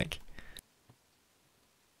 that's what I think.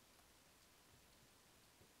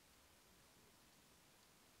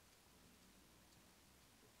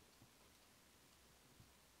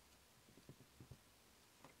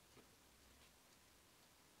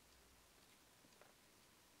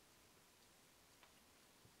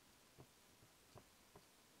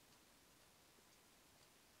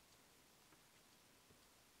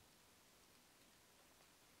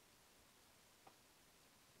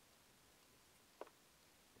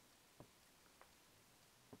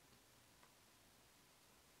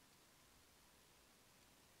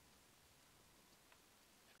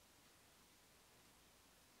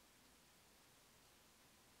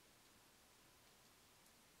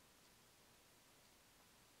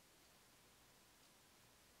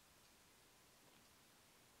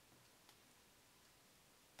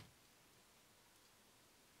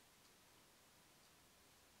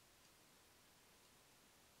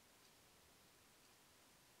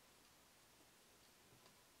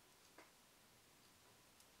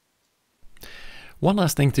 One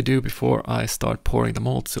last thing to do before I start pouring the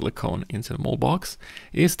mold silicone into the mold box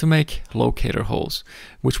is to make locator holes,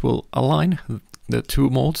 which will align the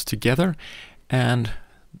two molds together and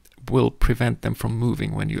will prevent them from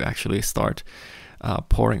moving when you actually start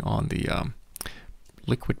pouring on the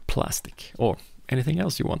liquid plastic or anything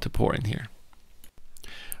else you want to pour in here.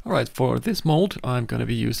 Alright, for this mold I'm going to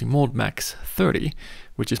be using Mold Max 30,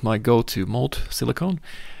 which is my go-to mold silicone.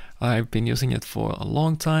 I've been using it for a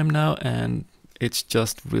long time now and it's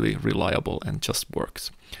just really reliable and just works.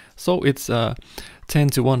 So it's a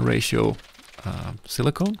 10:1 ratio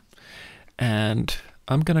silicone, and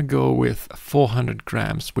I'm gonna go with 400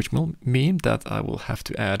 grams, which will mean that I will have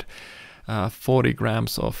to add 40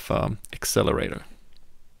 grams of accelerator.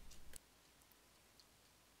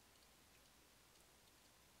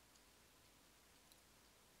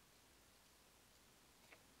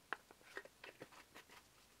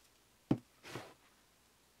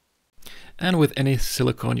 And with any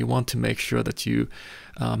silicone, you want to make sure that you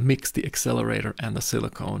mix the accelerator and the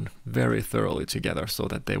silicone very thoroughly together so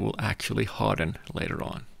that they will actually harden later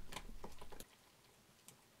on.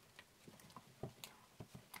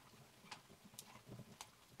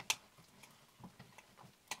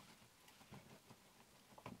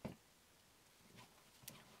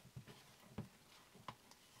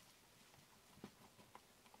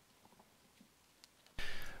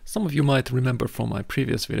 Some of you might remember from my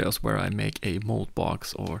previous videos where I make a mold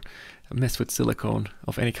box or mess with silicone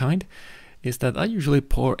of any kind, is that I usually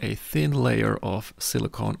pour a thin layer of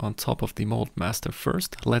silicone on top of the mold master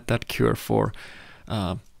first, let that cure for,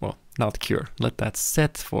 well, not cure, let that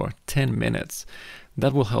set for 10 minutes.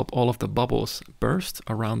 That will help all of the bubbles burst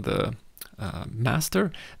around the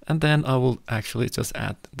master, and then I will actually just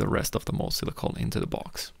add the rest of the mold silicone into the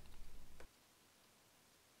box.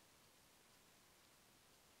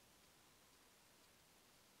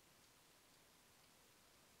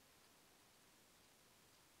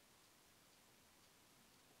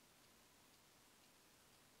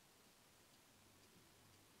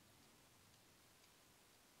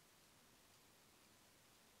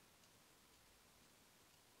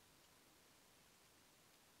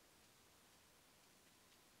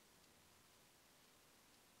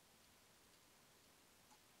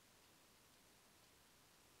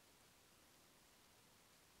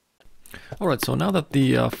 Alright, so now that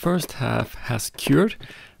the first half has cured,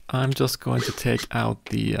 I'm just going to take out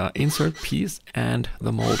the insert piece and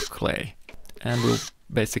the mold clay. And we'll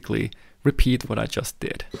basically repeat what I just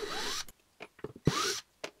did.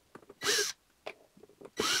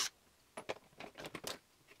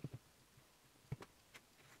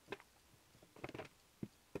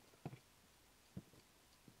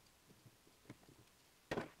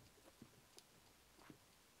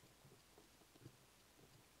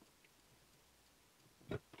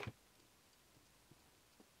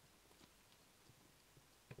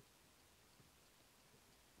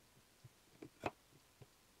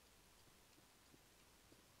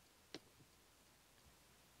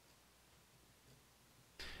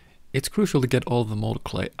 It's crucial to get all the mold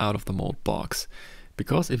clay out of the mold box,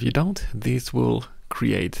 because if you don't, these will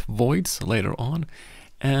create voids later on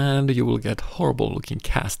and you will get horrible looking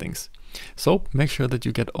castings. So make sure that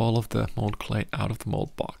you get all of the mold clay out of the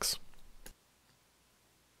mold box.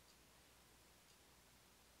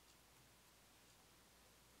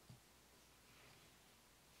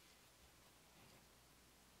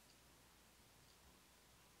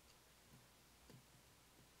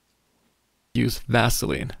 Use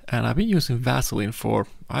Vaseline, and I've been using Vaseline for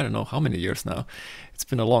I don't know how many years now. It's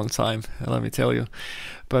been a long time, let me tell you.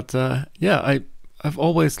 But yeah, I've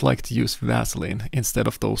always liked to use Vaseline instead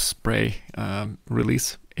of those spray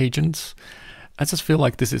release agents. I just feel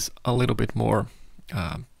like this is a little bit more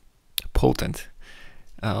potent,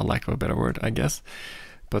 lack of a better word, I guess.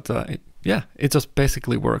 But yeah, it just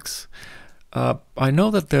basically works. I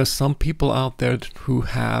know that there's some people out there who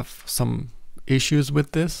have some issues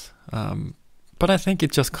with this. But I think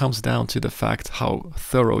it just comes down to the fact how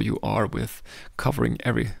thorough you are with covering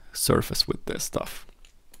every surface with this stuff.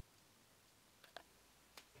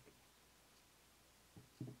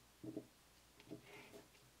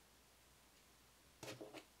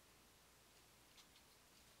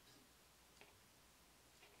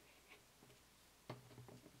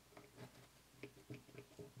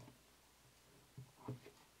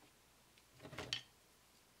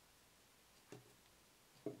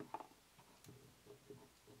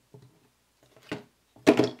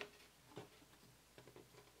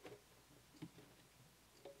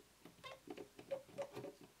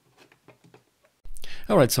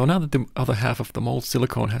 Alright, so now that the other half of the mold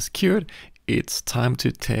silicone has cured, it's time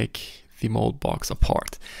to take the mold box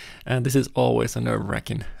apart. And this is always a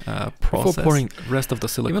nerve-wracking process. Before pouring the rest of the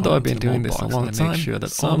silicone, even though I've been doing this a long time, make sure that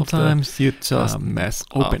sometimes you just mess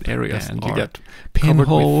open areas and you get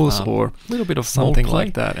pinholes or a little bit of something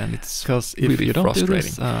like that, and it's really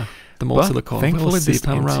frustrating. The mold silicone thankfully this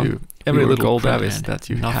time around every little crevice that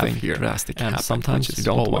you have here, drastic and sometimes you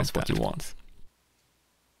don't want what you want.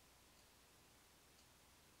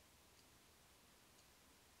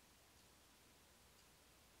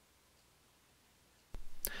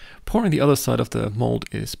 Pouring the other side of the mold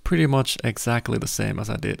is pretty much exactly the same as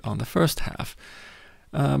I did on the first half.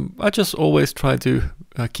 I just always try to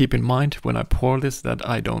keep in mind when I pour this that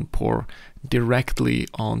I don't pour directly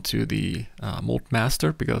onto the mold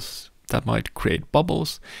master, because that might create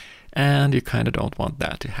bubbles and you kind of don't want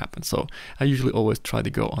that to happen. So I usually always try to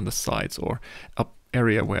go on the sides or up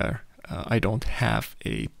area where I don't have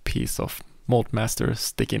a piece of mold master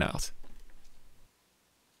sticking out.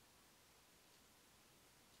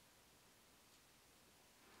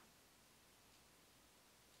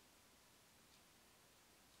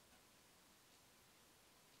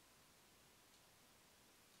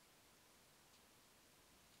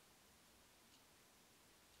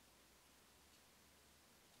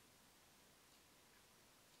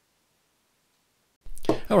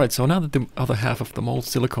 Alright, so now that the other half of the mold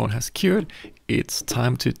silicone has cured, it's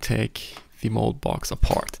time to take the mold box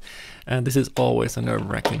apart. And this is always a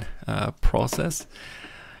nerve-wracking process.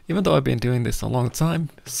 Even though I've been doing this a long time,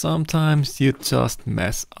 sometimes you just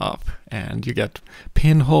mess up and you get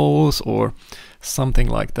pinholes or something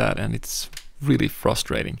like that, and it's really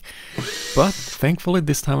frustrating. But thankfully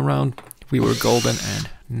this time around we were golden and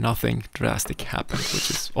nothing drastic happened, which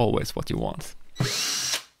is always what you want.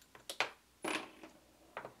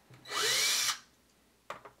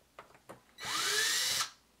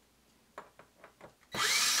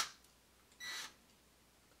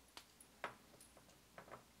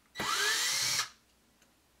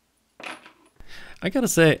 I gotta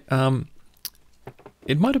say,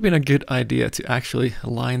 it might have been a good idea to actually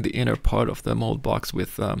line the inner part of the mold box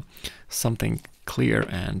with something clear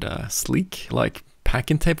and sleek, like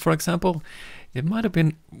packing tape, for example. It might have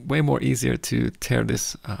been way more easier to tear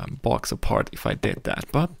this box apart if I did that,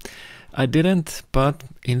 but I didn't. But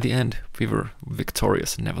in the end, we were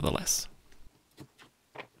victorious nevertheless.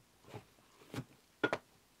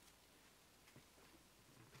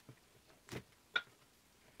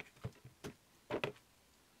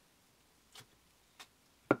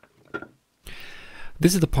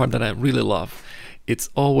 This is the part that I really love. It's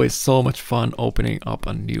always so much fun opening up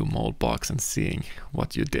a new mold box and seeing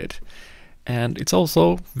what you did. And it's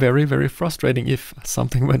also very, very frustrating if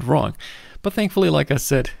something went wrong. But thankfully, like I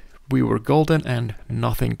said, we were golden and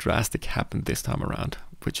nothing drastic happened this time around,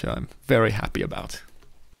 which I'm very happy about.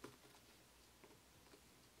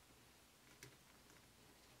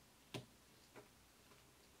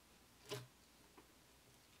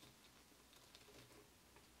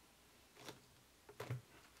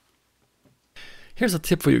 Here's a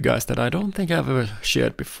tip for you guys that I don't think I've ever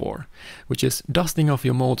shared before, which is dusting off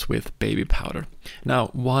your molds with baby powder.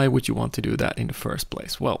 Now, why would you want to do that in the first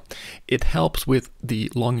place? Well, it helps with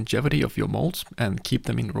the longevity of your molds and keep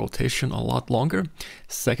them in rotation a lot longer.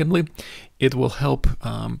 Secondly, it will help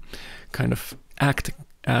kind of act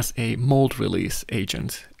as a mold release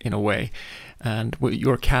agent in a way, and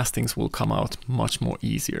your castings will come out much more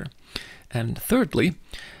easier. And thirdly,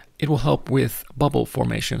 it will help with bubble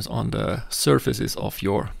formations on the surfaces of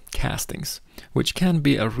your castings, which can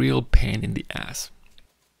be a real pain in the ass.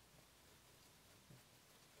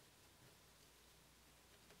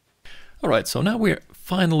 Alright, so now we're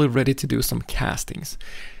finally ready to do some castings.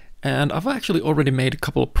 And I've actually already made a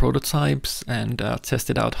couple of prototypes and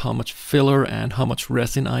tested out how much filler and how much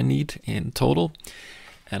resin I need in total.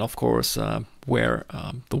 And of course, where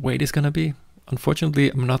the weight is going to be. Unfortunately,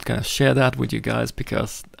 I'm not going to share that with you guys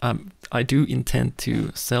because I do intend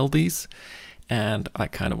to sell these, and I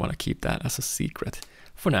kind of want to keep that as a secret,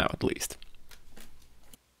 for now at least.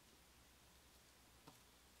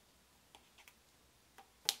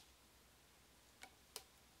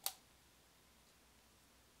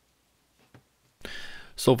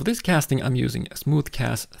 So for this casting, I'm using a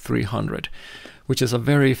Smoothcast 300, which is a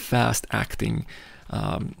very fast acting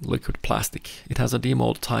liquid plastic. It has a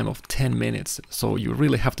demold time of 10 minutes, so you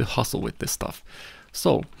really have to hustle with this stuff.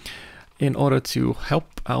 So in order to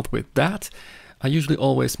help out with that, I usually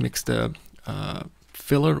always mix the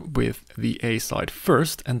filler with the A side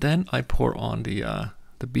first, and then I pour on the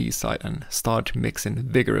B side and start mixing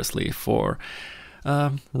vigorously for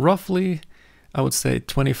roughly, I would say,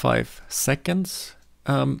 25 seconds.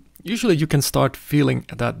 Usually you can start feeling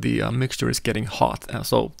that the mixture is getting hot,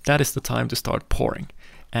 so that is the time to start pouring.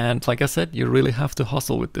 And like I said, you really have to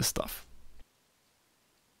hustle with this stuff.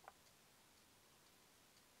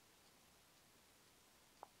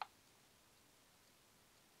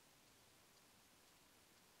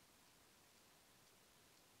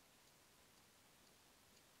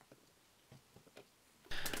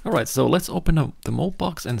 Alright, so let's open up the mold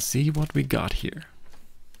box and see what we got here.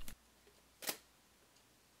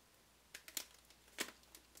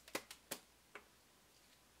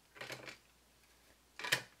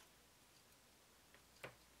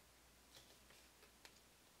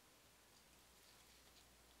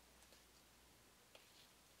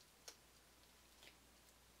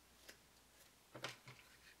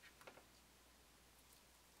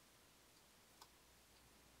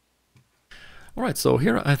 Alright, so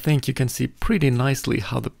here I think you can see pretty nicely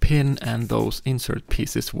how the pin and those insert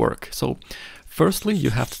pieces work. So firstly you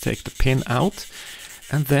have to take the pin out,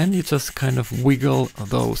 and then you just kind of wiggle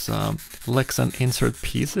those Lexan insert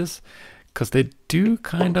pieces, because they do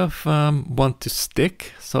kind of want to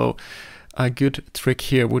stick. So a good trick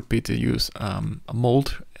here would be to use a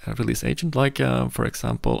mold release agent, like for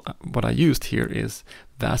example what I used here is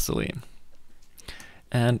Vaseline.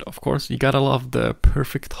 And of course you gotta love the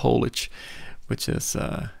perfect holage, which is,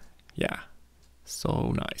 yeah,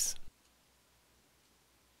 so nice.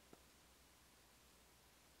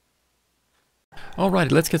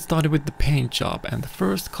 Alright, let's get started with the paint job, and the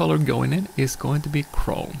first color going in is going to be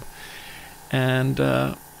chrome. And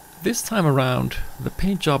this time around, the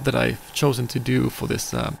paint job that I've chosen to do for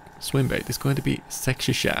this swimbait is going to be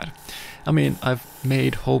sexy shad. I mean, I've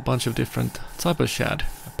made a whole bunch of different type of shad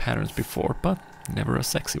patterns before, but never a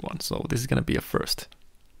sexy one, so this is going to be a first.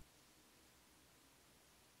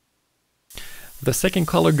 The second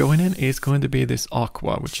color going in is going to be this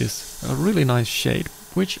aqua, which is a really nice shade,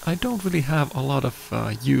 which I don't really have a lot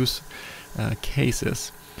of use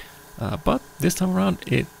cases, but this time around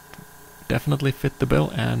it definitely fit the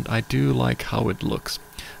bill, and I do like how it looks.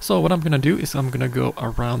 So what I'm gonna do is I'm gonna go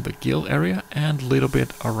around the gill area and a little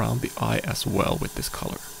bit around the eye as well with this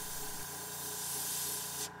color.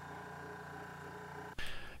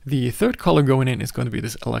 The third color going in is going to be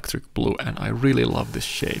this electric blue, and I really love this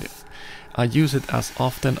shade. I use it as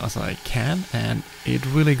often as I can, and it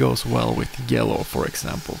really goes well with yellow, for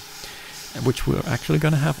example, which we're actually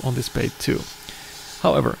gonna have on this bait too.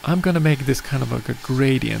 However, I'm gonna make this kind of like a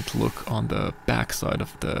gradient look on the back side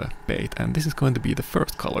of the bait, and this is going to be the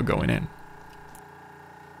first color going in.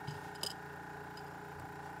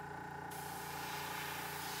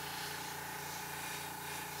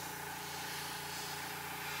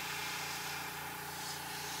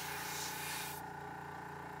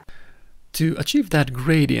 To achieve that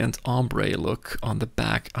gradient ombre look on the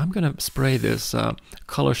back, I'm gonna spray this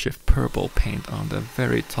color shift purple paint on the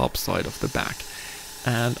very top side of the back.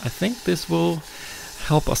 And I think this will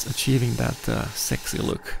help us achieving that sexy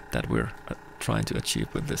look that we're trying to achieve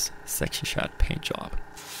with this sexy shad paint job.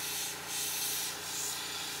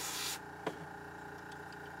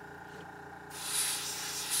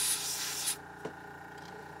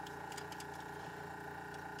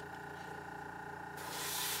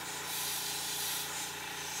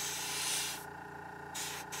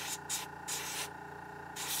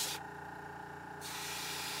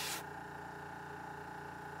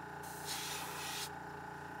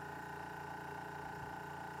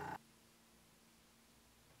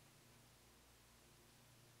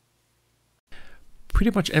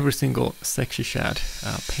 pretty much every single sexy shad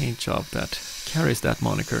paint job that carries that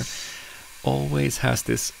moniker always has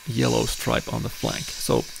this yellow stripe on the flank.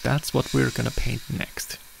 So that's what we're gonna paint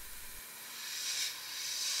next.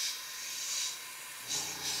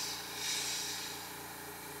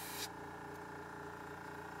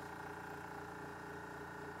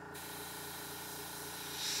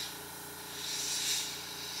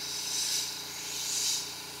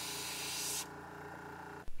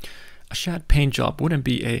 A shad paint job wouldn't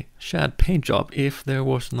be a shad paint job if there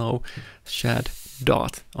was no shad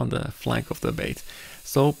dot on the flank of the bait.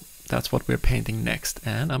 So that's what we're painting next,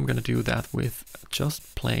 and I'm gonna do that with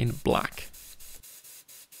just plain black.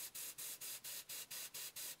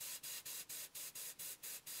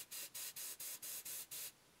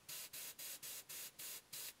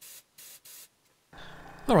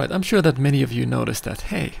 Alright, I'm sure that many of you noticed that,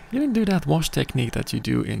 hey, you didn't do that wash technique that you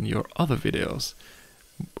do in your other videos.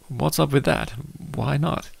 What's up with that? Why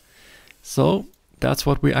not? So that's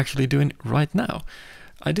what we're actually doing right now.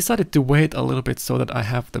 I decided to wait a little bit so that I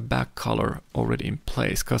have the back color already in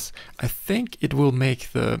place, because I think it will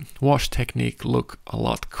make the wash technique look a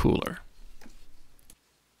lot cooler.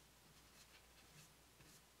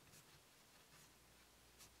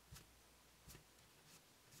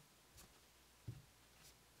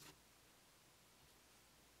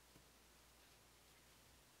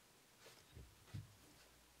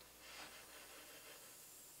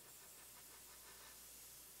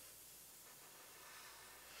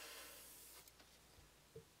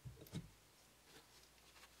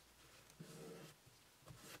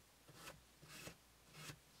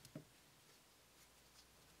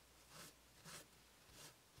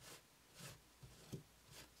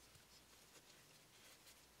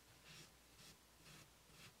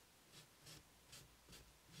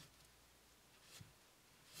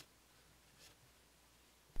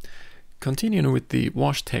 Continuing with the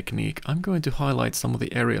wash technique, I'm going to highlight some of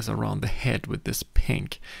the areas around the head with this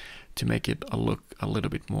pink to make it look a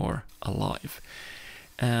little bit more alive.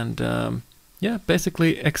 And yeah,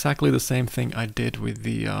 basically exactly the same thing I did with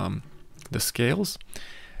the scales.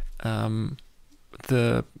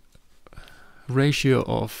 The ratio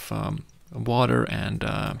of water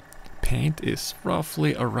and paint is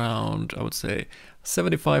roughly around, I would say,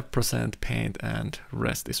 75% paint and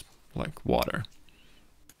rest is like water.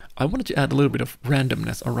 I wanted to add a little bit of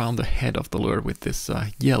randomness around the head of the lure with this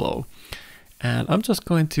yellow. And I'm just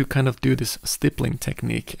going to kind of do this stippling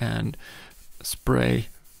technique and spray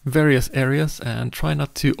various areas and try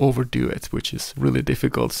not to overdo it, which is really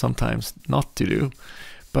difficult sometimes not to do.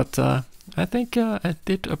 But I think I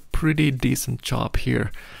did a pretty decent job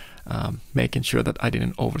here, making sure that I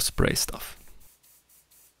didn't overspray stuff.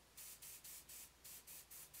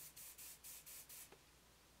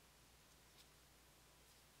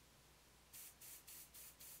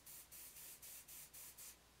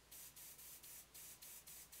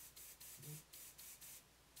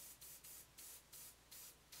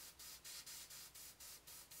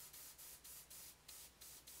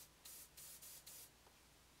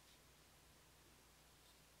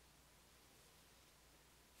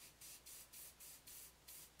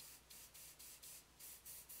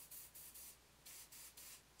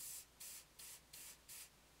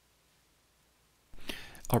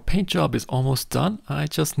 Our paint job is almost done. I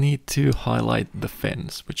just need to highlight the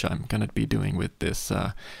fins, which I'm gonna be doing with this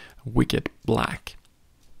Wicked Black.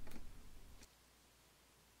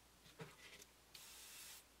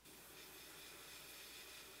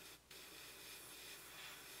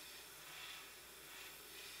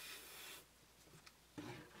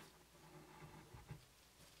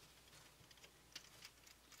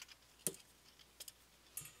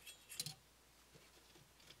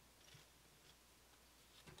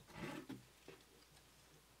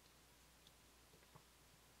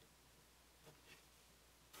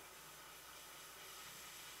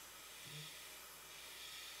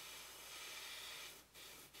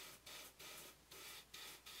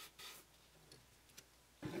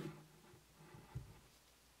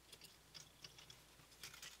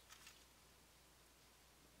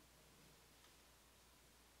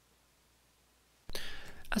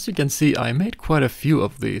 As you can see, I made quite a few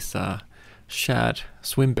of these shad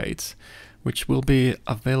swim baits, which will be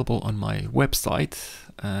available on my website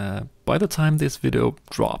by the time this video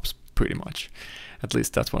drops, pretty much. At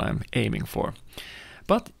least that's what I'm aiming for.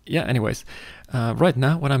 But yeah, anyways, right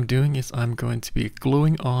now what I'm doing is I'm going to be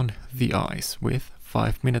gluing on the eyes with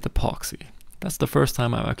 5-minute epoxy. That's the first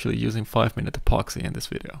time I'm actually using 5-minute epoxy in this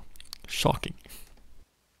video. Shocking.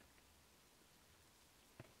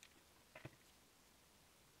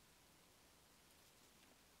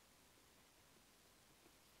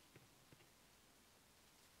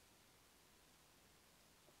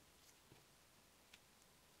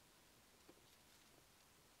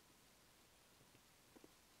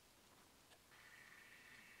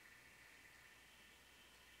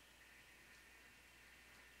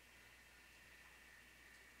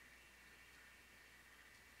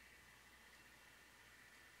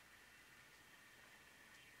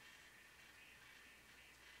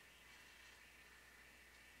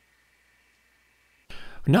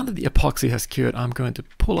 Now that the epoxy has cured, I'm going to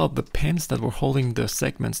pull out the pins that were holding the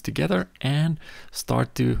segments together and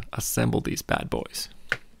start to assemble these bad boys.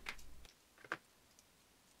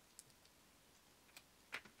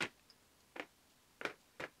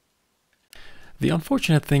 The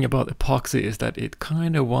unfortunate thing about epoxy is that it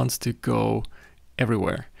kind of wants to go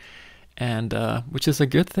everywhere, and which is a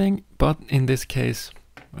good thing, but in this case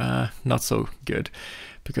not so good,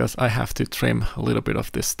 because I have to trim a little bit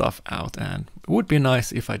of this stuff out, and it would be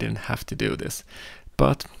nice if I didn't have to do this,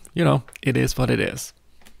 but you know, it is what it is.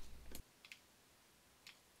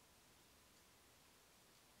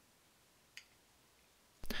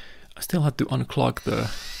 I still had to unclog the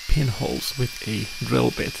pinholes with a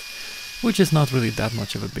drill bit, which is not really that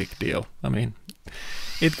much of a big deal. I mean,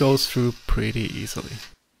 it goes through pretty easily.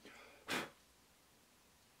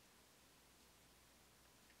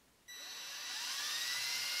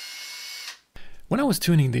 When I was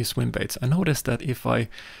tuning these swim baits, I noticed that if I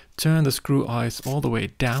turn the screw eyes all the way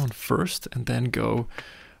down first and then go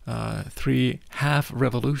 3 half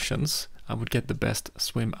revolutions, I would get the best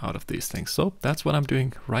swim out of these things. So that's what I'm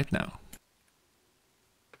doing right now.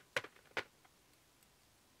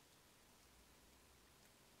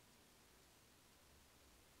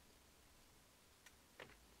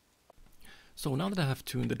 So now that I have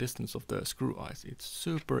tuned the distance of the screw eyes, it's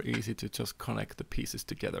super easy to just connect the pieces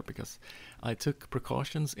together, because I took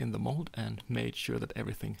precautions in the mold and made sure that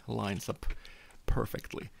everything lines up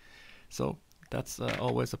perfectly. So that's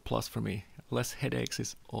always a plus for me. Less headaches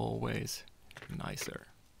is always nicer.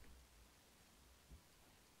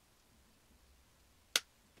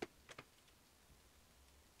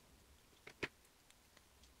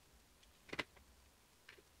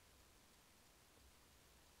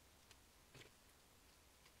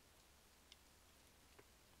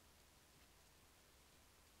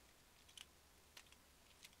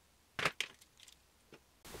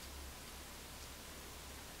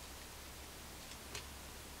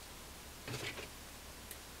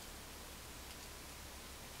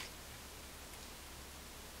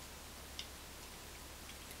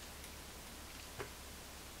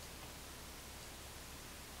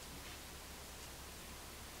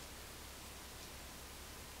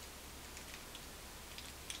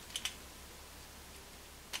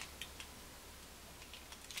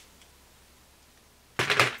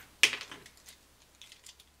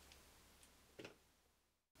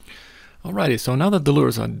 Alrighty, so now that the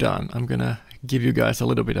lures are done, I'm gonna give you guys a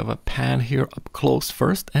little bit of a pan here up close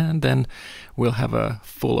first, and then we'll have a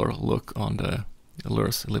fuller look on the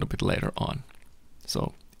lures a little bit later on.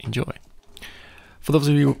 So enjoy. For those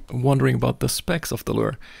of you wondering about the specs of the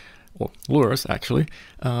lure, or lures actually,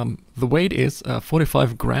 the weight is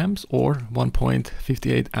 45 grams or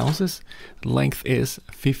 1.58 ounces. Length is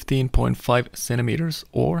 15.5 centimeters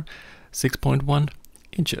or 6.1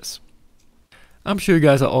 inches. I'm sure you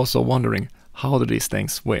guys are also wondering, how do these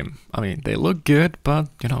things swim? I mean, they look good, but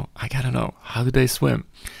you know, I gotta know, how do they swim?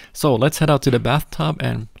 So let's head out to the bathtub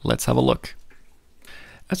and let's have a look.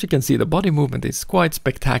 As you can see, the body movement is quite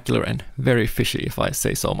spectacular and very fishy, if I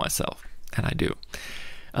say so myself, and I do.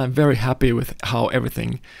 I'm very happy with how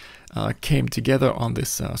everything came together on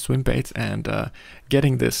this swim bait, and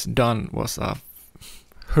getting this done was a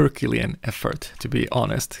Herculean effort, to be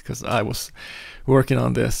honest, because I was working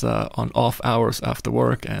on this on off hours after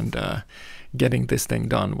work, and getting this thing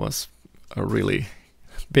done was a really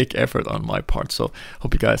big effort on my part. So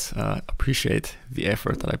hope you guys appreciate the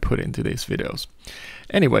effort that I put into these videos.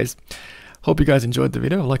 Anyways, hope you guys enjoyed the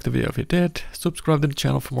video. Like the video if you did, subscribe to the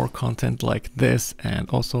channel for more content like this, and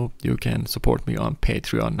also you can support me on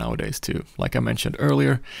Patreon nowadays too. Like I mentioned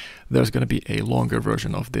earlier, there's going to be a longer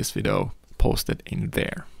version of this video posted in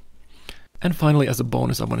there. And finally, as a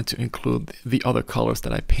bonus, I wanted to include the other colors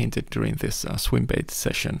that I painted during this swim bait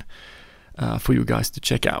session for you guys to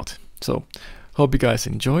check out. So hope you guys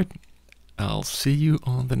enjoyed. I'll see you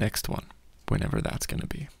on the next one, whenever that's gonna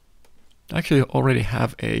be. I actually already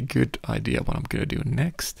have a good idea what I'm gonna do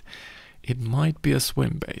next. It might be a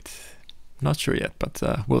swim bait. Not sure yet, but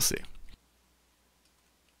we'll see.